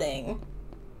running.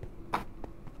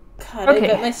 God, Okay. I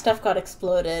bet my stuff got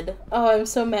exploded. Oh, I'm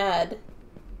so mad.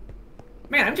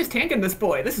 Man, I'm just tanking this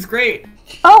boy. This is great.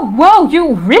 Oh, whoa,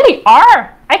 you really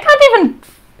are. I can't even.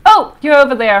 Oh, you're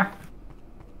over there.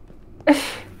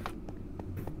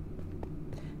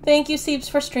 Thank you, Seebs,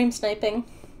 for stream sniping.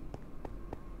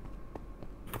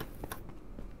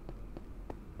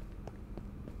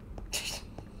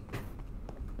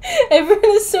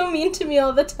 Everyone is so mean to me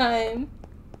all the time.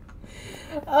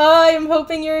 I'm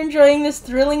hoping you're enjoying this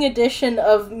thrilling edition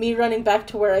of me running back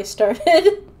to where I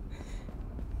started.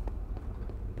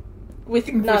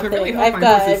 With nothing. really hope I've my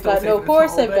got horse is still no safe in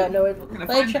horse, its hole, I've got no but we're gonna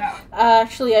find out.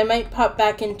 actually I might pop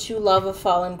back into Lava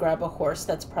Fall and grab a horse.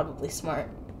 That's probably smart.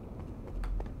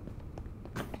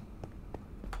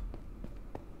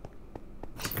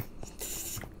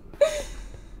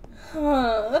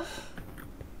 Huh.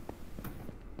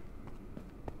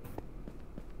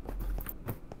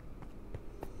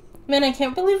 Man, I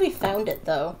can't believe we found it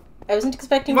though. I wasn't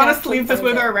expecting. You want to us to actually leave this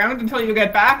find wither it. around until you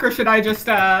get back, or should I just,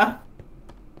 I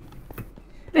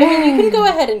mean, you can go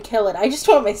ahead and kill it. I just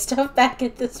want my stuff back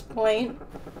at this point.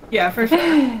 Yeah, for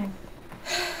sure.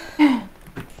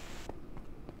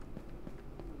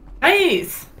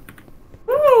 Nice!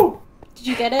 Woo! Did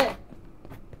you get it?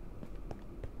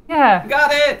 Yeah.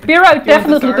 Got it! Beroe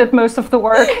definitely did most of the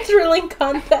work. Thrilling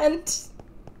content.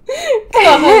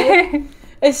 God.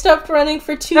 I stopped running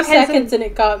for 2 seconds and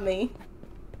it got me.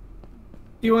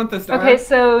 Do you want the star? Okay,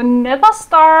 so Nether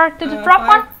Star. Did it drop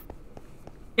 5? one?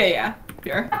 Yeah.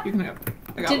 Here, you can have.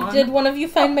 I got one. Did one of you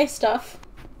find my stuff?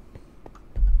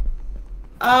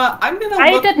 I'm gonna I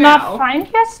look did now. not find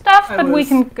your stuff, I but we was-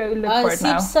 can go look for it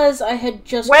now. Seep says I had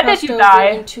just Where did crossed you over die?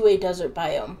 into a desert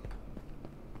biome.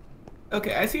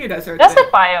 Okay, I see a desert. Desert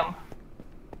there. biome.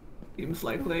 Seems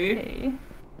likely. Okay.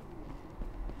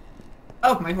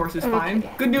 Oh, my horse is fine.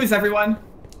 Okay. Good news, everyone.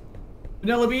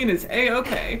 Vanilla Bean is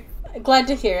A-okay. Glad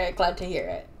to hear it. Glad to hear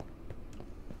it.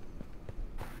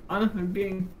 I'm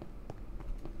being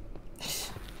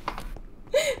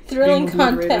Thrilling being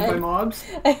obliterated by content. mobs.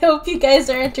 I hope you guys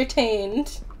are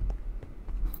entertained.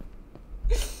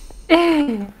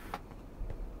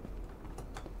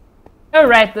 Oh,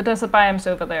 right, the desert biome's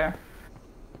over there.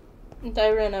 And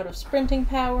I ran out of sprinting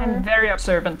power. I'm very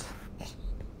observant.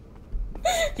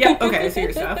 Yeah, okay, I see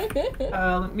your stuff.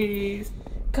 Let me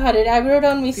God, it aggroed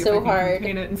on me see so if I can hard.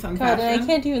 contain it in some God, and I fashion.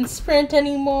 can't even sprint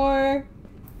anymore.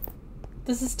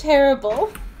 This is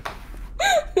terrible.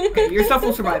 Okay, your stuff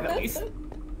will survive at least.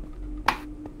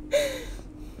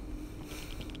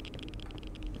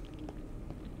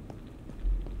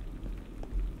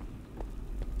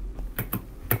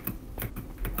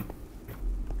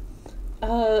 A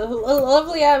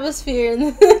lovely atmosphere.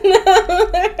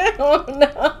 Oh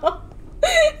no.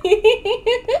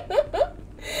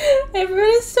 Everyone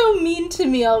is so mean to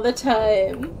me all the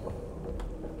time.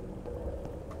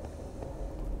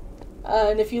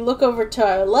 And if you look over to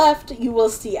our left, you will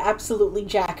see absolutely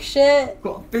jack shit.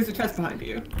 Cool. There's a chest behind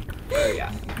you. Oh,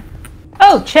 yeah.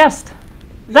 Oh, chest.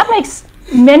 That makes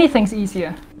many things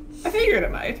easier. I figured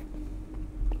it might.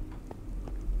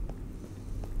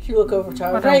 If you look over to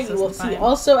our What right, else you is will to see find?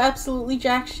 also absolutely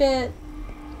jack shit.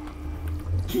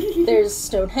 There's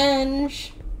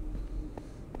Stonehenge.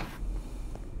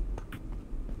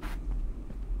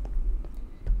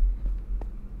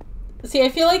 See, I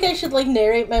feel like I should, like,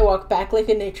 narrate my walk back like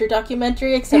a nature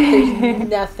documentary, except there's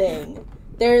nothing.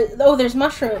 There's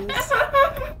mushrooms.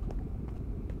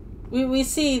 We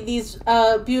see these,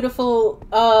 beautiful,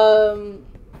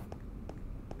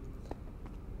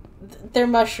 they're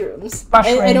mushrooms.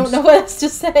 I don't know what else to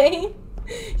say.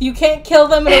 You can't kill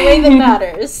them in a way that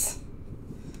matters.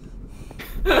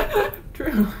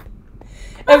 True.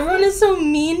 Everyone is so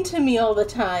mean to me all the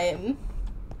time.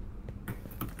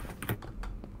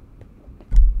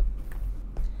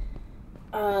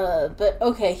 But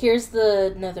okay, here's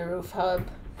the Nether Roof Hub.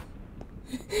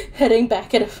 Heading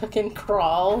back at a fucking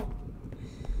crawl.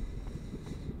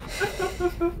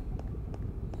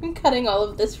 I'm cutting all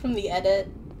of this from the edit.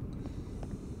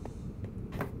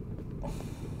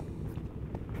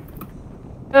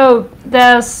 Oh,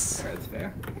 there's That's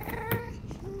fair.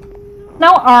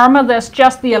 no armor, there's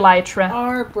just the elytra.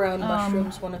 Are brown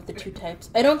mushrooms one of the two types?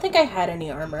 I don't think I had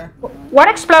any armor. What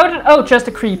exploded? Oh, just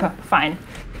a creeper. Fine.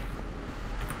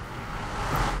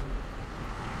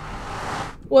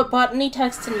 What, botany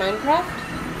text in Minecraft?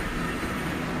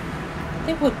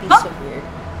 They would be so weird.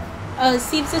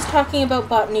 Seebs is talking about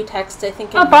botany text, I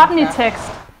think. In Oh, botany Minecraft.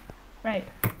 text. Right.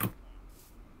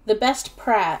 The best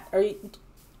Pratt. Are you?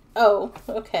 Oh,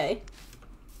 okay.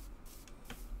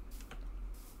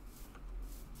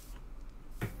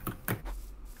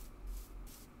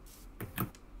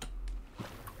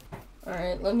 All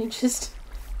right, let me just.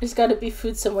 There's got to be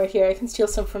food somewhere here. I can steal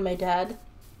some from my dad.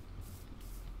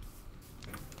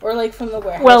 Or like from the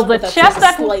warehouse. Well, the but that's, chest like,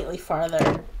 that- slightly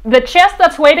farther. The chest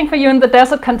that's waiting for you in the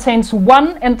desert contains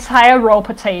one entire raw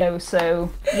potato,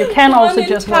 so you can also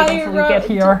just wait until you get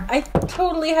here. I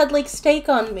totally had like steak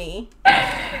on me. Oh,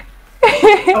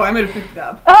 I might have picked it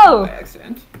up Oh. by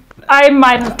accident. I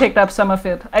might have picked up some of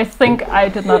it. I think I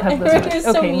did not have this Everyone much. is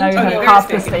so Okay, mean now you to me. have Okay, half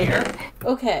the there's steak in steak. here.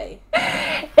 Okay.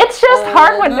 It's just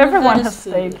hard when none of everyone that has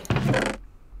is food. steak.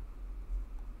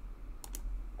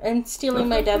 And stealing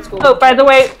my dad's gold. Oh, by the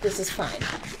way, This is fine.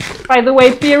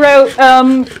 Beroe,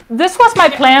 this was my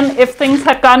plan if things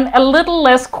had gone a little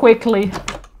less quickly.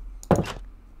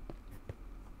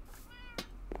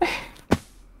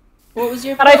 What was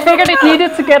your But I figured it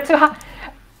needed to get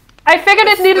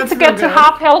to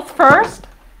half health first.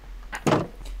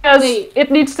 Because Wait.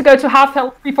 it needs to go to half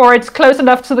health before it's close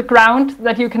enough to the ground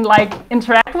that you can, like,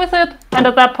 interact with it. And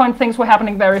at that point, things were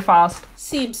happening very fast.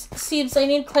 Seebs, I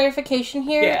need clarification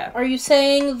here. Yeah. Are you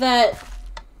saying that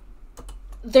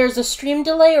there's a stream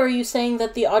delay, or are you saying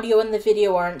that the audio and the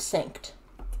video aren't synced?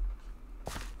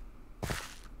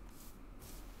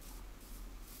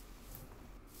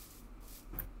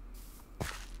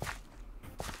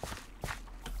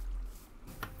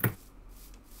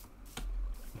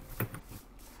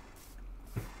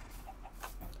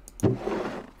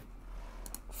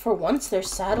 For once, there's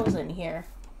saddles in here.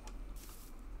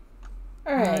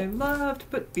 I Alright. love to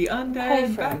put the Hi,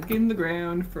 undead friend. back in the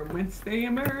ground from whence they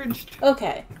emerged.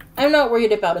 Okay. I'm not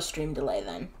worried about a stream delay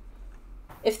then.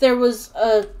 If there was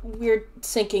a weird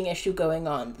syncing issue going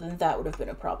on, then that would have been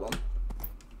a problem.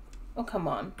 Oh, come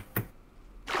on.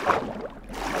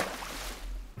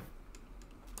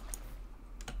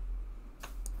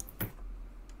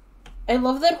 I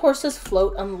love that horses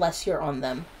float unless you're on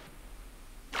them.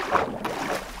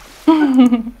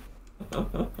 What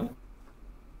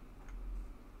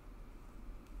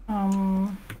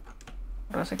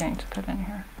was I going to put in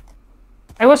here?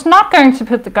 I was not going to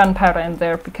put the gunpowder in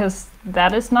there because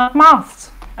that is not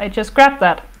moths. I just grabbed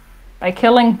that by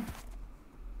killing.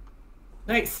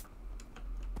 Nice.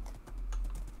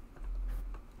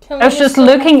 I was just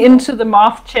looking into the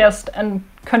moth chest and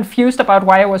confused about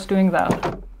why I was doing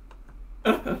that.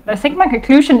 I think my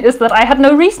conclusion is that I had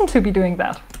no reason to be doing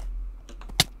that.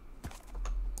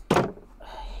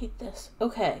 I hate this.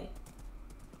 Okay.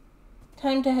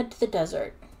 Time to head to the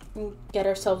desert and get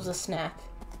ourselves a snack.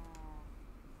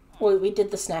 Wait, we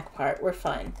did the snack part. We're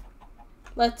fine.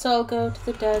 Let's all go to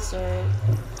the desert.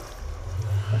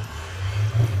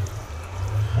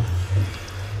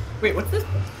 Wait, what's this?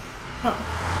 Huh.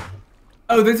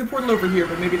 Oh, there's a portal over here,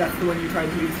 but maybe that's the one you tried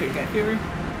to use to get here.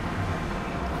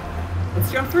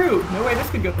 Let's jump through. No way this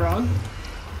could go wrong.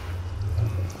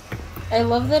 I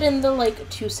love that in the, like,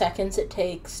 2 seconds it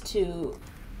takes to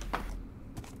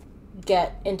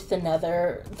get into the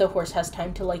nether, the horse has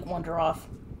time to, like, wander off.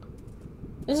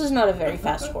 This is not a very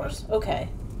fast horse. Okay.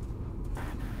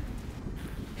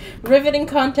 Riveting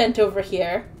content over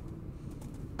here.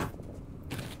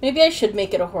 Maybe I should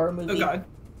make it a horror movie. Oh god.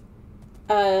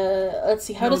 Let's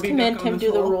see. How does Command Tim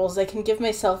do the rules? I can give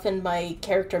myself and my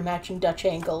character matching Dutch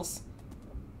angles.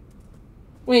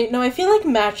 Wait, no, I feel like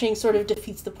matching sort of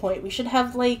defeats the point. We should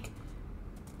have, like,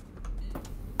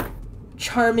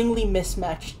 charmingly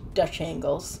mismatched Dutch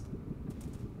angles.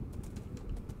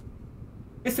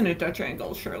 Isn't it Dutch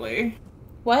angle, surely?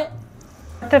 What?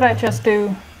 What did I just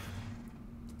do?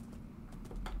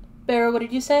 Beroe, what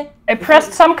did you say? I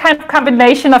pressed some kind of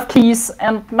combination of keys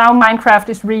and now Minecraft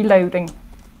is reloading.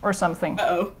 Or something.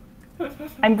 Uh-oh.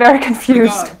 I'm very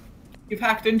confused. Oh god. You've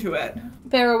hacked into it.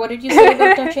 Beroe, what did you say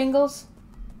about Dutch angles?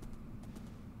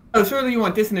 Oh, surely you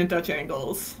want dissonant Dutch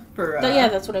angles for, Yeah,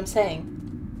 that's what I'm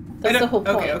saying. That's the whole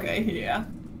point. Okay, yeah.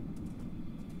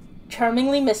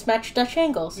 Charmingly mismatched Dutch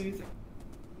angles.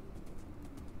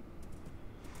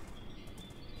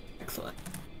 Excellent.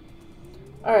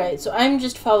 Alright, so I'm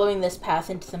just following this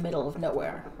path into the middle of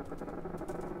nowhere.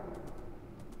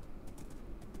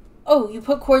 Oh, you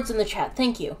put chords in the chat.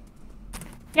 Thank you.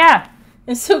 Yeah.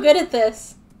 I'm so good at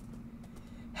this.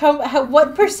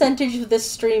 What percentage of this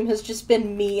stream has just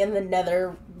been me in the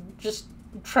nether just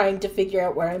trying to figure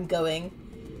out where I'm going?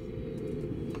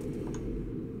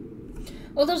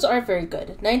 Oh, those are very good.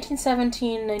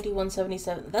 1917,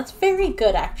 9177. That's very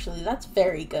good, actually. That's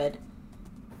very good.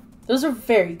 Those are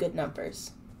very good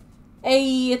numbers.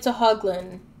 Hey, it's a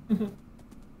hoglin.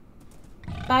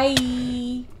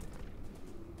 Bye.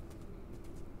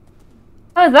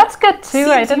 Oh, that's good too. Seebs,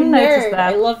 I didn't you notice nerd.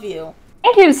 that. I love you.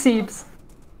 Thank you, Seebs.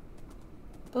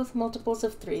 Both multiples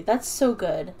of 3. That's so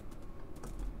good.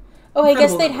 Oh, I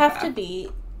guess they'd have to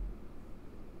be.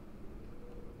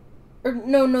 Or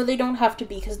no, they don't have to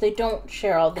be because they don't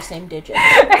share all the same digits.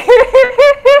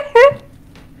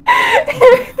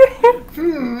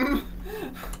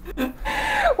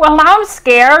 Well, now I'm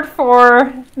scared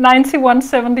for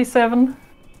 9177.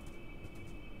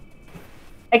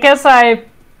 I guess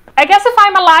if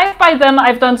I'm alive by then,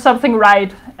 I've done something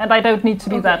right, and I don't need to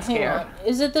be that scared.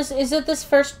 Is it this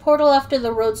first portal after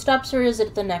the road stops, or is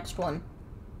it the next one?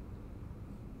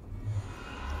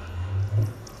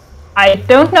 I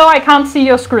don't know. I can't see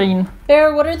your screen.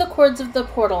 Bear, what are the chords of the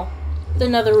portal? The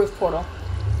nether roof portal.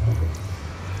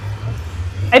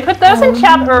 I put those in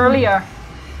chat earlier.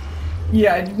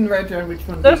 Yeah, I didn't write down which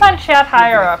one. Those are in chat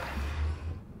higher up.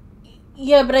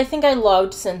 Yeah, but I think I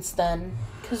logged since then.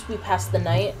 Because we passed the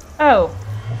night. Oh.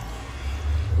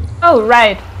 Oh,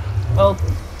 right. Well,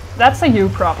 that's a you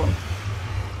problem.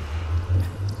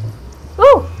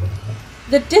 Ooh!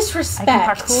 The disrespect.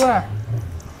 I can parkour.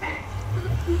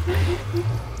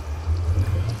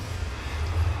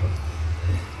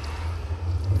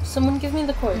 Someone give me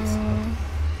the chords.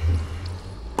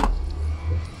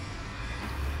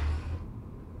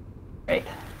 Great.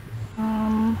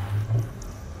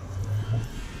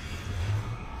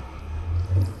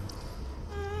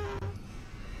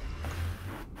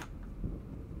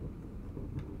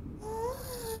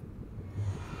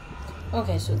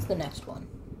 Okay, so it's the next one.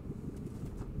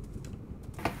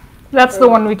 That's the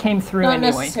one we came through Not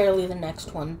anyway. necessarily the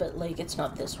next one, but, like, it's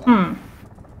not this one.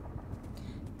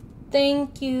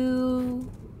 Thank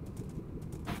you.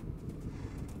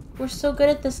 We're so good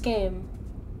at this game.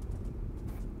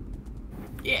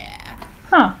 Yeah.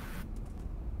 Huh.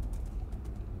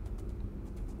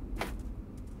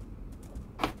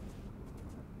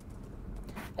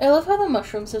 I love how the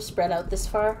mushrooms have spread out this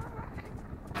far.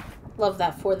 Love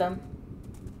that for them.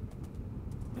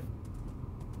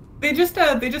 They just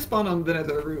spawn on the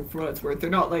nether roof for what it's worth. They're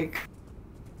not like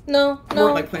No,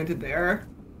 weren't like planted there.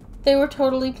 They were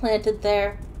totally planted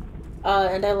there.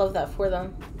 And I love that for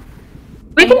them.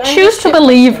 We can choose to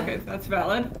believe. Okay, that's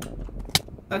valid.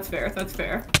 That's fair, that's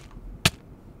fair.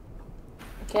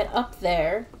 Get up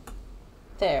there.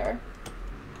 There.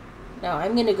 Now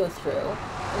I'm gonna go through.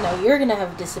 And now you're gonna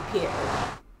have disappeared.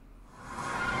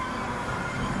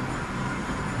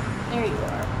 There you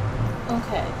are.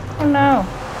 Okay. Oh no.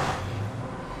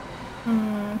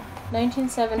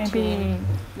 1917,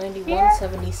 Maybe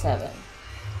 9177.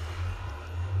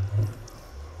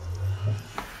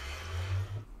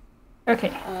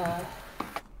 Okay.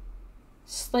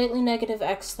 Slightly negative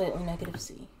X, slightly negative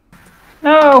Z.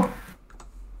 No.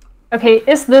 Okay,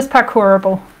 is this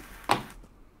parkourable?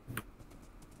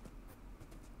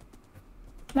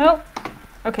 No.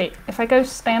 Okay, if I go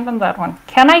stand on that one,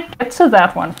 can I get to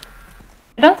that one?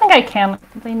 I don't think I can.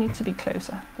 They need to be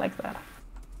closer, like that.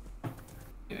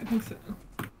 Yeah, I think so.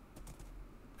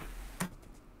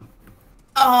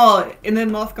 Oh, and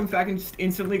then Moth comes back and just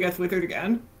instantly gets withered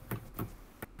again.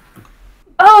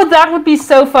 Oh, that would be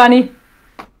so funny.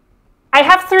 I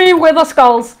have 3 wither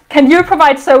skulls. Can you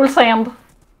provide soul sand?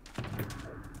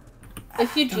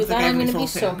 If you do that, I'm gonna be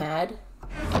so mad.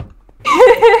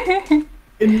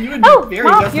 And you would be very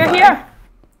Moth, justified. you're here.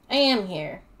 I am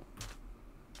here.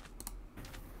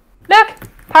 Look,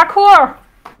 parkour.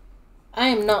 I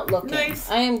am not looking. Nice.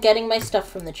 I am getting my stuff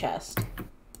from the chest.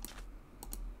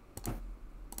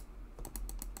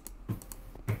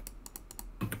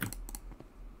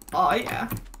 Oh yeah.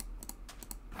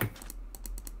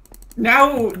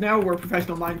 Now we're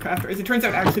professional Minecrafters. It turns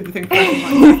out actually the thing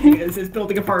professional Minecrafting is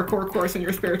building a parkour course in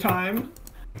your spare time.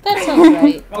 That sounds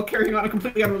right. While carrying on a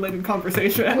completely unrelated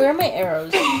conversation. Where are my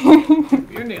arrows?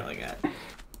 You're nailing it.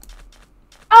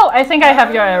 Oh, I think I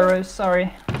have your arrows,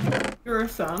 sorry. Here are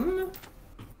some.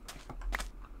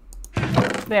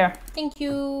 There. Thank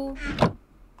you.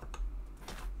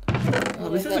 Well,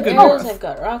 this is a I've got good arrows, course. I've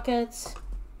got rockets.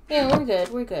 Yeah, we're good,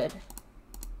 we're good.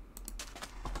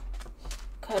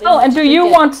 Oh, and do you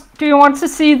want to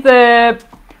see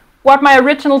what my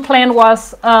original plan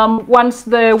was once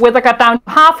the wither got down to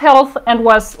half health and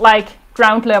was like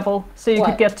ground level, so you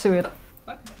could get to it?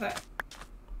 What is that?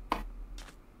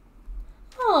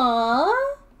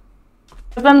 Aww.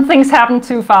 But then things happen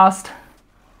too fast.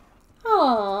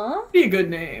 Aww. Be a good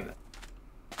name.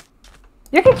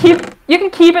 You can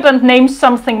keep it and name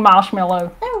something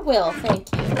marshmallow. I will,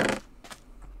 thank you.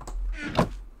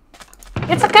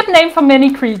 It's a good name for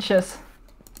many creatures.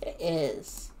 It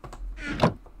is.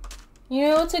 You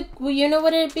know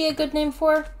what it'd be a good name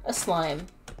for? A slime.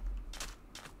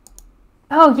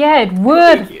 Oh yeah, it That'd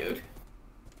would. be cute.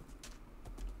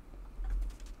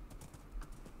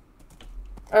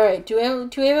 Alright, do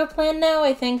we have a plan now?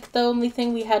 I think the only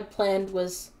thing we had planned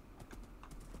was...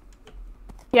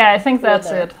 Yeah, I think that's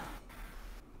Wither.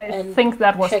 it. I think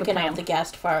that was the checking plan. out the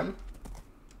ghast farm.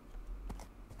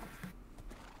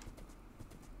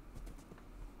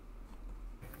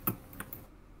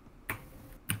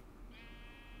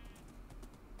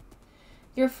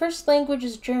 Your first language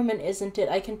is German, isn't it?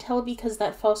 I can tell because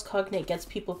that false cognate gets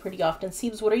people pretty often.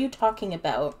 Seebs, what are you talking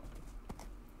about?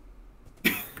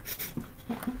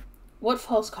 What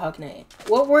false cognate?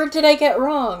 What word did I get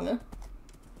wrong?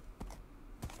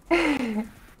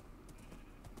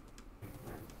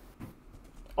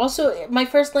 Also, my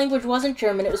first language wasn't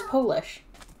German, it was Polish.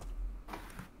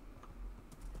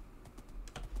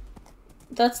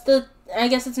 I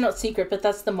guess it's not secret, but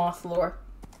that's the moth lore.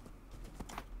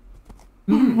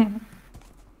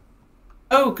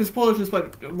 Oh, because Polish is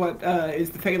what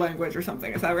is the Fey language or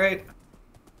something, is that right?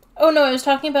 Oh no, I was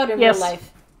talking about in real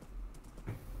life.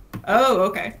 Oh,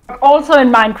 okay. Also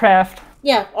in Minecraft.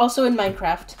 Yeah, also in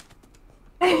Minecraft.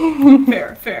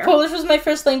 Fair, fair. Polish was my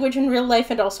first language in real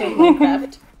life and also in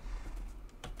Minecraft.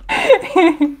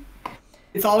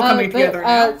 It's all coming together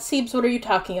now. Seebs, what are you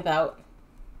talking about?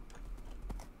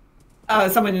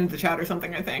 Someone in the chat or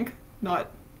something, I think. Not...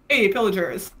 Hey,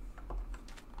 pillagers.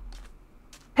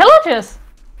 Pillagers?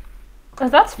 Oh,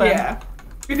 that's fun. Yeah.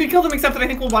 We can kill them, except that I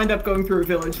think we'll wind up going through a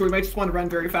village, so we might just want to run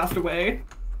very fast away.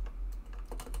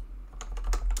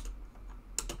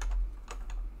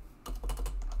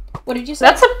 What did you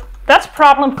say? That's a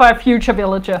problem for a future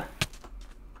villager.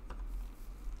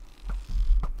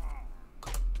 I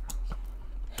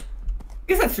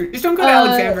guess that's true. Just don't go to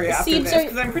Alexandria after Seebs this,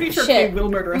 because I'm pretty sure they will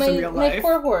murder us in real life. My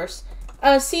poor horse.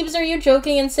 Seebs, are you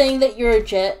joking and saying that you're a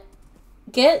jet?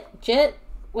 Jet?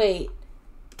 Wait.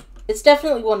 It's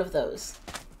definitely one of those.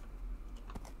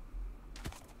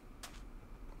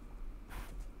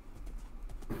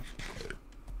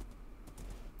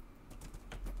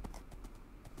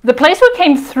 the place we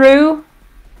came through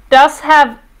does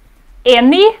have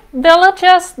any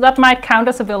villages that might count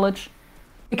as a village.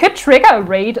 We could trigger a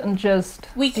raid and just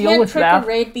We deal can't with trigger that.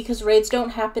 raid because raids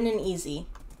don't happen in easy.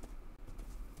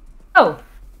 Oh.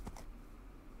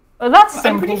 Well, that's I'm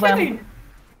simple pretty sure then.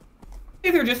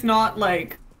 they're just not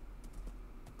like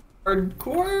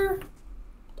hardcore.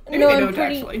 Maybe No, they I'm don't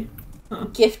pretty- actually. Huh.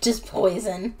 Gift is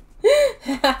poison.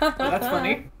 Well, that's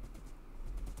funny.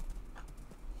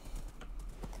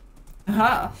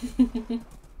 Aha.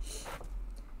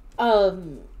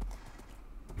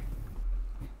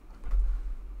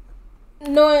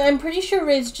 No, I'm pretty sure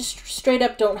raids just straight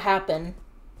up don't happen.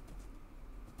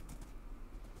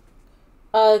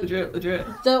 Legit.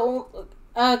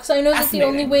 Because I know that the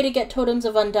only Fascinating. way to get Totems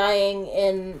of Undying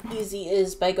in Easy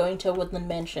is by going to a Woodland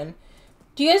Mansion.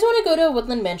 Do you guys want to go to a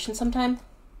Woodland Mansion sometime?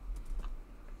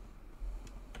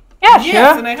 Yeah, Yes,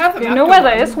 sure. and I have a Do you map know to where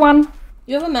there one. is one?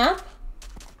 You have a map?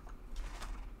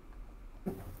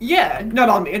 Yeah, not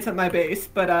on me. It's at my base,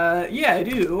 but yeah, I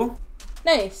do.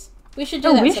 Nice. We should do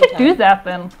Oh, that we sometime. should do that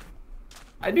then.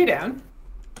 I'd be down.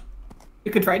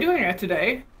 You could try doing it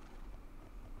today.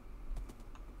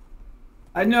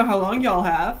 I don't know how long y'all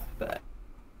have, but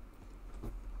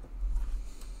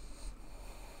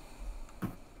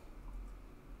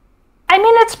I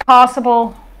mean, it's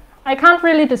possible. I can't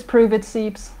really disprove it,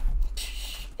 Seebs.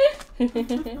 Wait,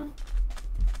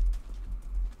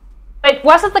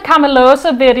 was it the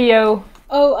Camelosa video?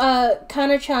 Oh,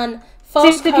 Kana-chan,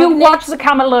 false Seebs, did you watch cognates- the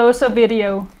Camelosa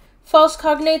video? False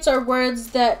cognates are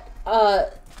words that,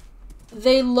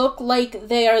 they look like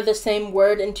they are the same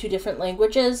word in two different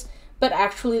languages, but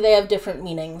actually they have different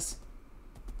meanings.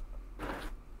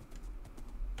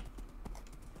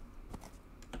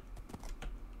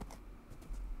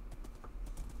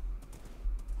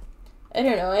 I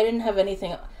don't know, I didn't have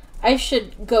anything. I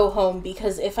should go home,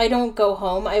 because if I don't go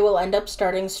home, I will end up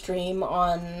starting stream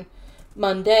on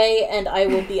Monday, and I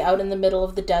will be out in the middle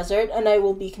of the desert, and I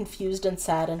will be confused and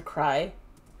sad and cry.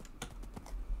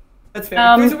 that's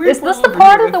fair. There's a weird Is this portal the over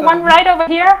portal, here the with, one right over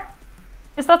here?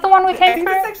 Is that the one we I came think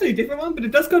through? that's actually a different one, but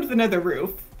it does go to the nether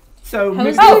roof. So How maybe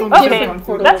is this that one Oh, was okay. different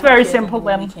portal That's over very here simple than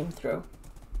when we then. came through?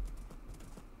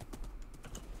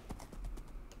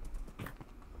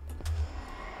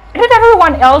 Why did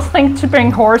everyone else think to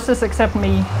bring horses except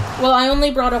me? Well, I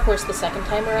only brought a horse the second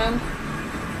time around.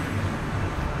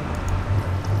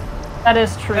 That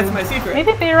is true. That's my secret.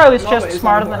 Maybe Beroe is I'm just always on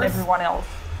smarter a than horse. everyone else.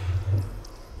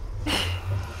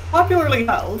 Popularly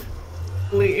held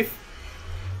belief.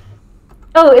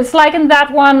 Oh, it's like in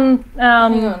that one.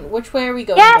 Hang on, which way are we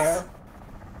going, Yes! Beroe?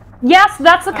 Yes,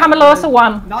 that's the Camelosa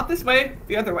one. Not this way,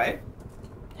 the other way.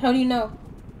 How do you know?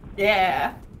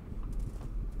 Yeah.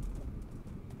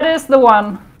 That is the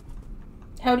one.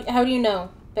 How do you know,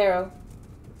 Beroe?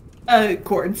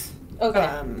 Chords.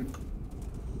 Okay.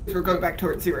 We're going back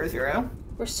towards 0, 0.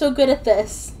 We're so good at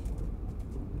this.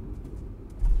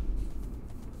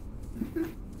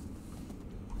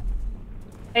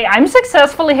 Hey, I'm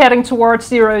successfully heading towards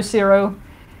 0, 0.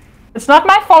 It's not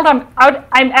my fault.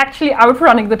 I'm actually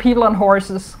outrunning the people on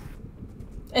horses.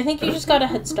 I think you just got a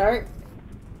head start.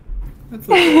 That's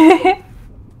a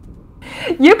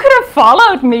You could have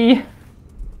followed me.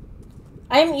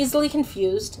 I am easily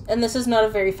confused, and this is not a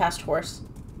very fast horse.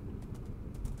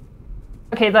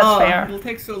 Okay, that's fair. It'll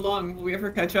take so long. Will we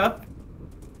ever catch up?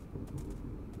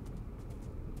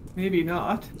 Maybe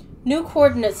not. New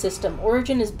coordinate system.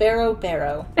 Origin is Beroe,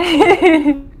 Beroe.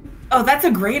 Oh, that's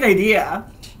a great idea.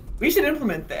 We should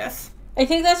implement this. I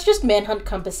think that's just manhunt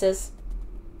compasses.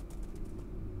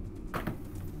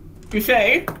 Touche.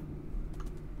 I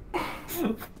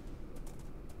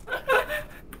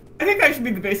think that should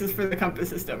be the basis for the compass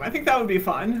system. I think that would be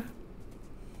fun.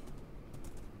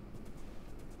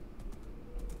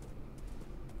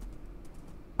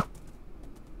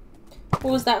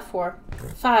 What was that for?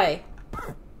 Phi.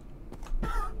 I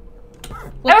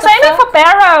was aiming for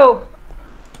Beroe.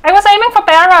 I was aiming for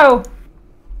Beroe.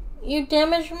 You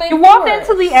damaged my You horse. walked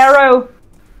into the arrow.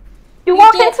 You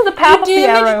walked into the path of the You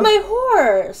damaged arrow. my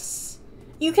horse.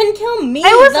 You can kill me.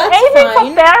 I was that's aiming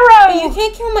fine. for Beroe. But you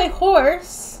can't kill my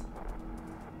horse.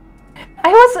 I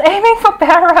was aiming for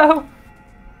Beroe.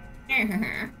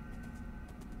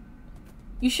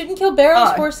 You shouldn't kill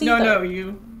Beroe's horse either. No,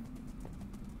 you.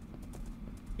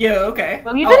 Yeah, okay.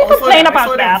 Well, you didn't I'll slow complain down, about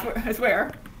slow down, that. I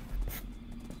swear.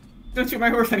 Don't shoot my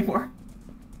horse anymore.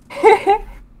 Yeah,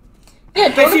 I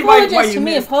don't see why apologize to you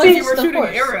me. missed. Apologize You were to the shooting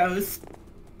horse. arrows,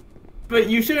 but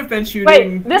you should have been shooting.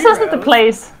 Wait, this isn't the arrows.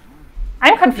 place.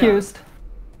 I'm confused.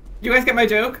 You guys get my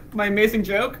joke? My amazing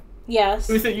joke? Yes.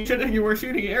 It was that you were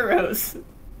shooting arrows.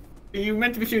 You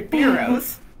meant to be shooting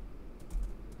arrows.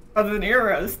 rather than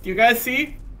arrows. Do you guys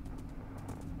see?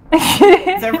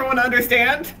 Does everyone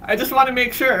understand? I just want to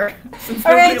make sure.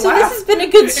 Alright, so this has been a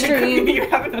good stream. You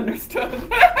haven't understood.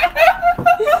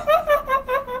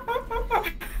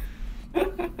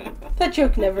 That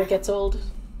joke never gets old.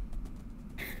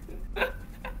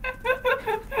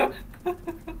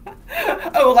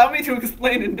 Oh, allow me to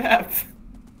explain in depth.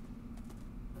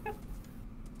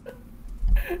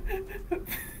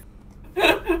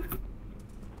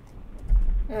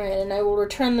 Alright, and I will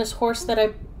return this horse that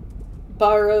I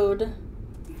borrowed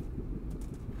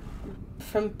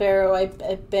from Beroe. I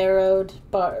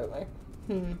borrowed.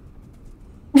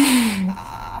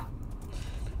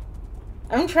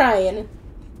 I'm trying.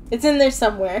 It's in there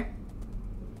somewhere.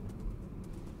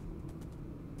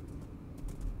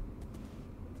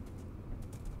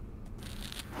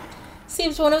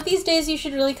 Seems one of these days you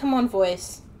should really come on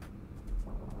voice.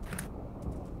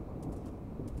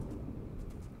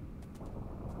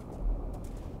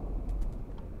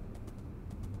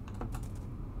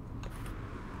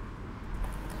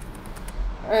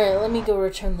 Alright, let me go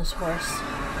return this horse.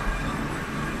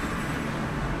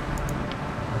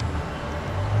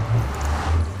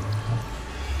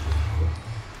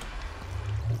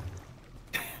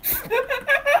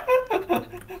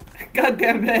 God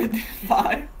damn it.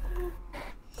 Bye.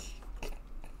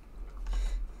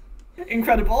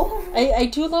 Incredible. I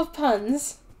do love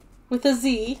puns. With a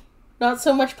Z. Not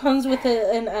so much puns with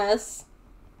an S.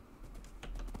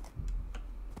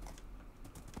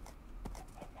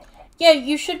 Yeah,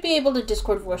 you should be able to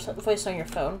Discord voice on your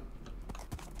phone.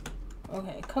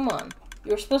 Okay, come on.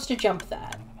 You were supposed to jump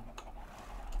that.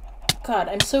 God,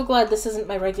 I'm so glad this isn't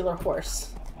my regular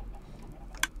horse.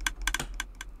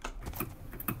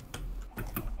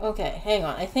 Okay, hang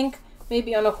on. I think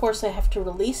maybe on a horse I have to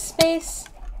release space.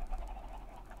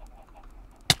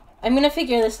 I'm gonna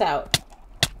figure this out.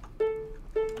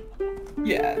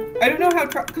 Yeah. I don't know how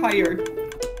high you're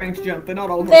trying to jump, but not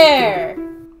all horses There!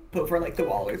 can over like the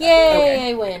wall or that. Yay,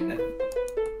 Okay. I win.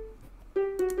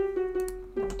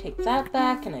 I'll take that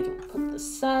back, and I can put the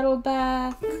saddle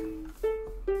back.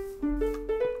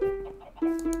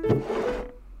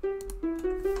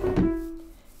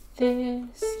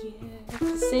 This year,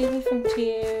 to save me from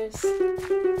tears.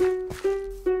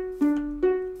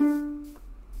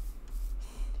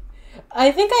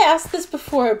 I think I asked this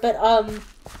before, but, are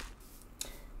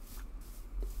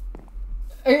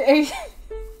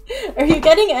you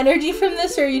getting energy from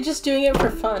this, or are you just doing it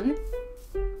for fun?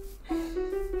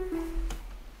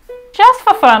 Just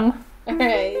for fun.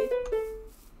 Alright.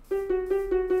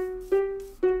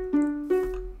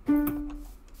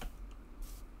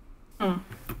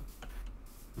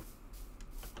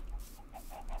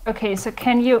 Okay, so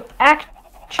can you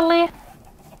actually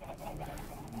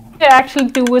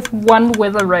do with one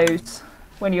wither rose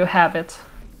when you have it?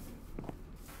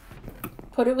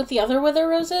 Put it with the other wither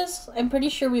roses? I'm pretty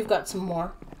sure we've got some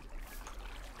more.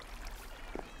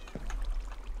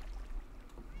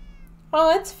 Oh,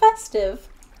 it's festive.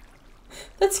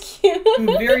 That's cute.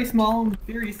 Very small,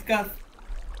 very scuffed.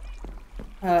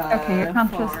 Okay, you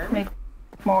can't just farm. make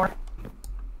more.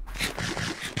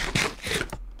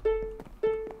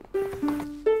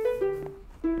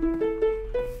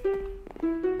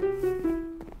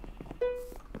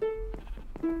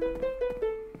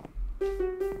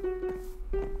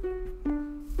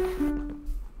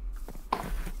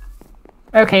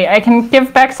 Okay, I can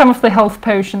give back some of the health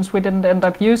potions we didn't end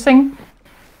up using.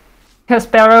 Because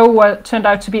Beroe turned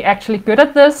out to be actually good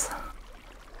at this.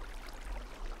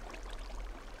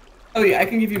 Oh yeah, I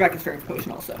can give you back a strength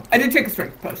potion also. I did take a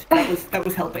strength potion. That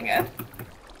was helping it.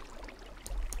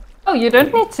 Oh, you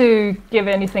don't need to give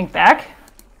anything back.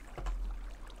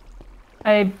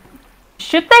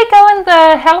 Should they go in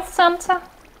the health center?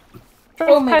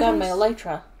 Oh my god, my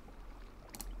elytra.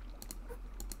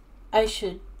 I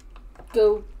should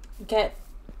go get...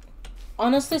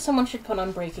 Honestly, someone should put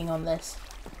unbreaking on this.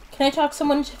 Can I talk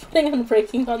someone into putting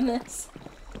unbreaking on this?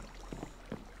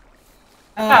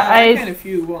 I can if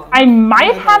you want. I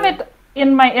might have it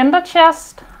in my ender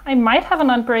chest. I might have an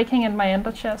unbreaking in my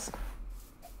ender chest.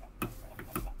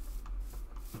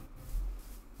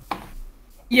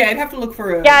 Yeah, I'd have to look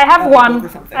for a... Yeah, I have one.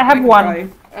 I have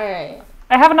one. Alright.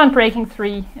 I have an unbreaking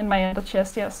 3 in my ender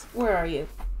chest, yes. Where are you?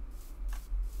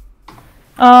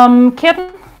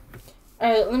 Kitten?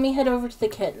 Alright, let me head over to the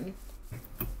kitten.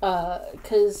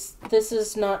 Cause this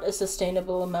is not a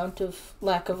sustainable amount of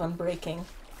lack of unbreaking.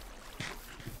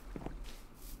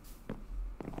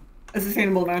 A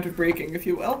sustainable amount of breaking, if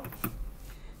you will.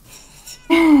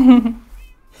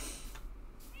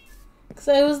 Because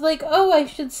I was like, oh, I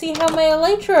should see how my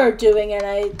elytra are doing, and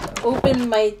I open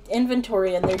my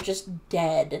inventory and they're just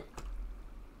dead.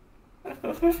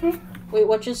 Wait,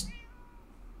 what just...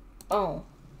 Oh.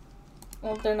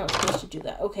 Well, they're not supposed to do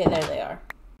that. Okay, there they are.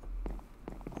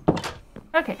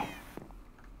 Okay.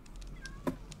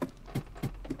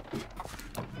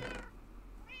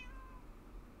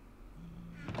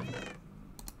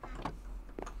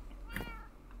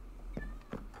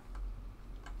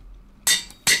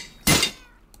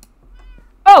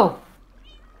 Oh!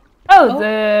 Oh,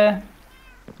 the...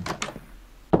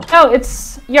 No,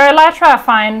 it's... Your elytra are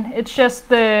fine. It's just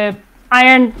the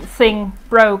iron thing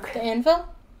broke. The anvil?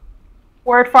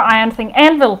 Word for iron thing.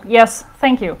 Anvil, yes,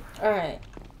 thank you. Alright.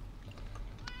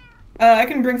 I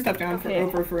can bring stuff down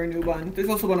over for a new one. There's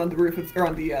also one on the roof, or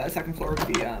on the second floor of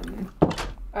the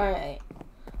Alright.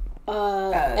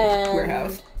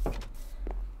 warehouse.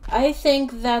 I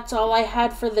think that's all I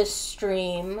had for this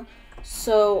stream.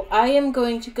 So I am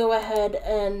going to go ahead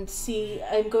and see.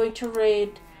 I'm going to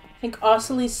raid. I think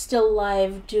Ossely's still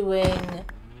live doing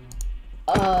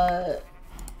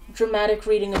dramatic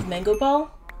reading of Mango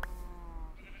Ball.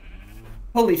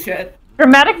 Holy shit.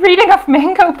 Dramatic reading of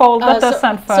Mango Ball, that does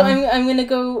sound fun. So I'm gonna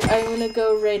go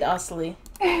raid Ossely.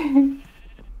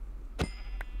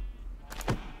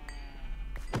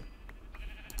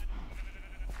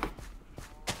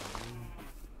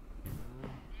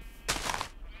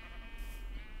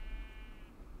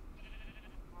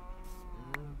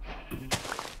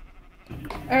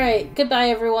 Alright, goodbye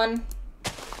everyone.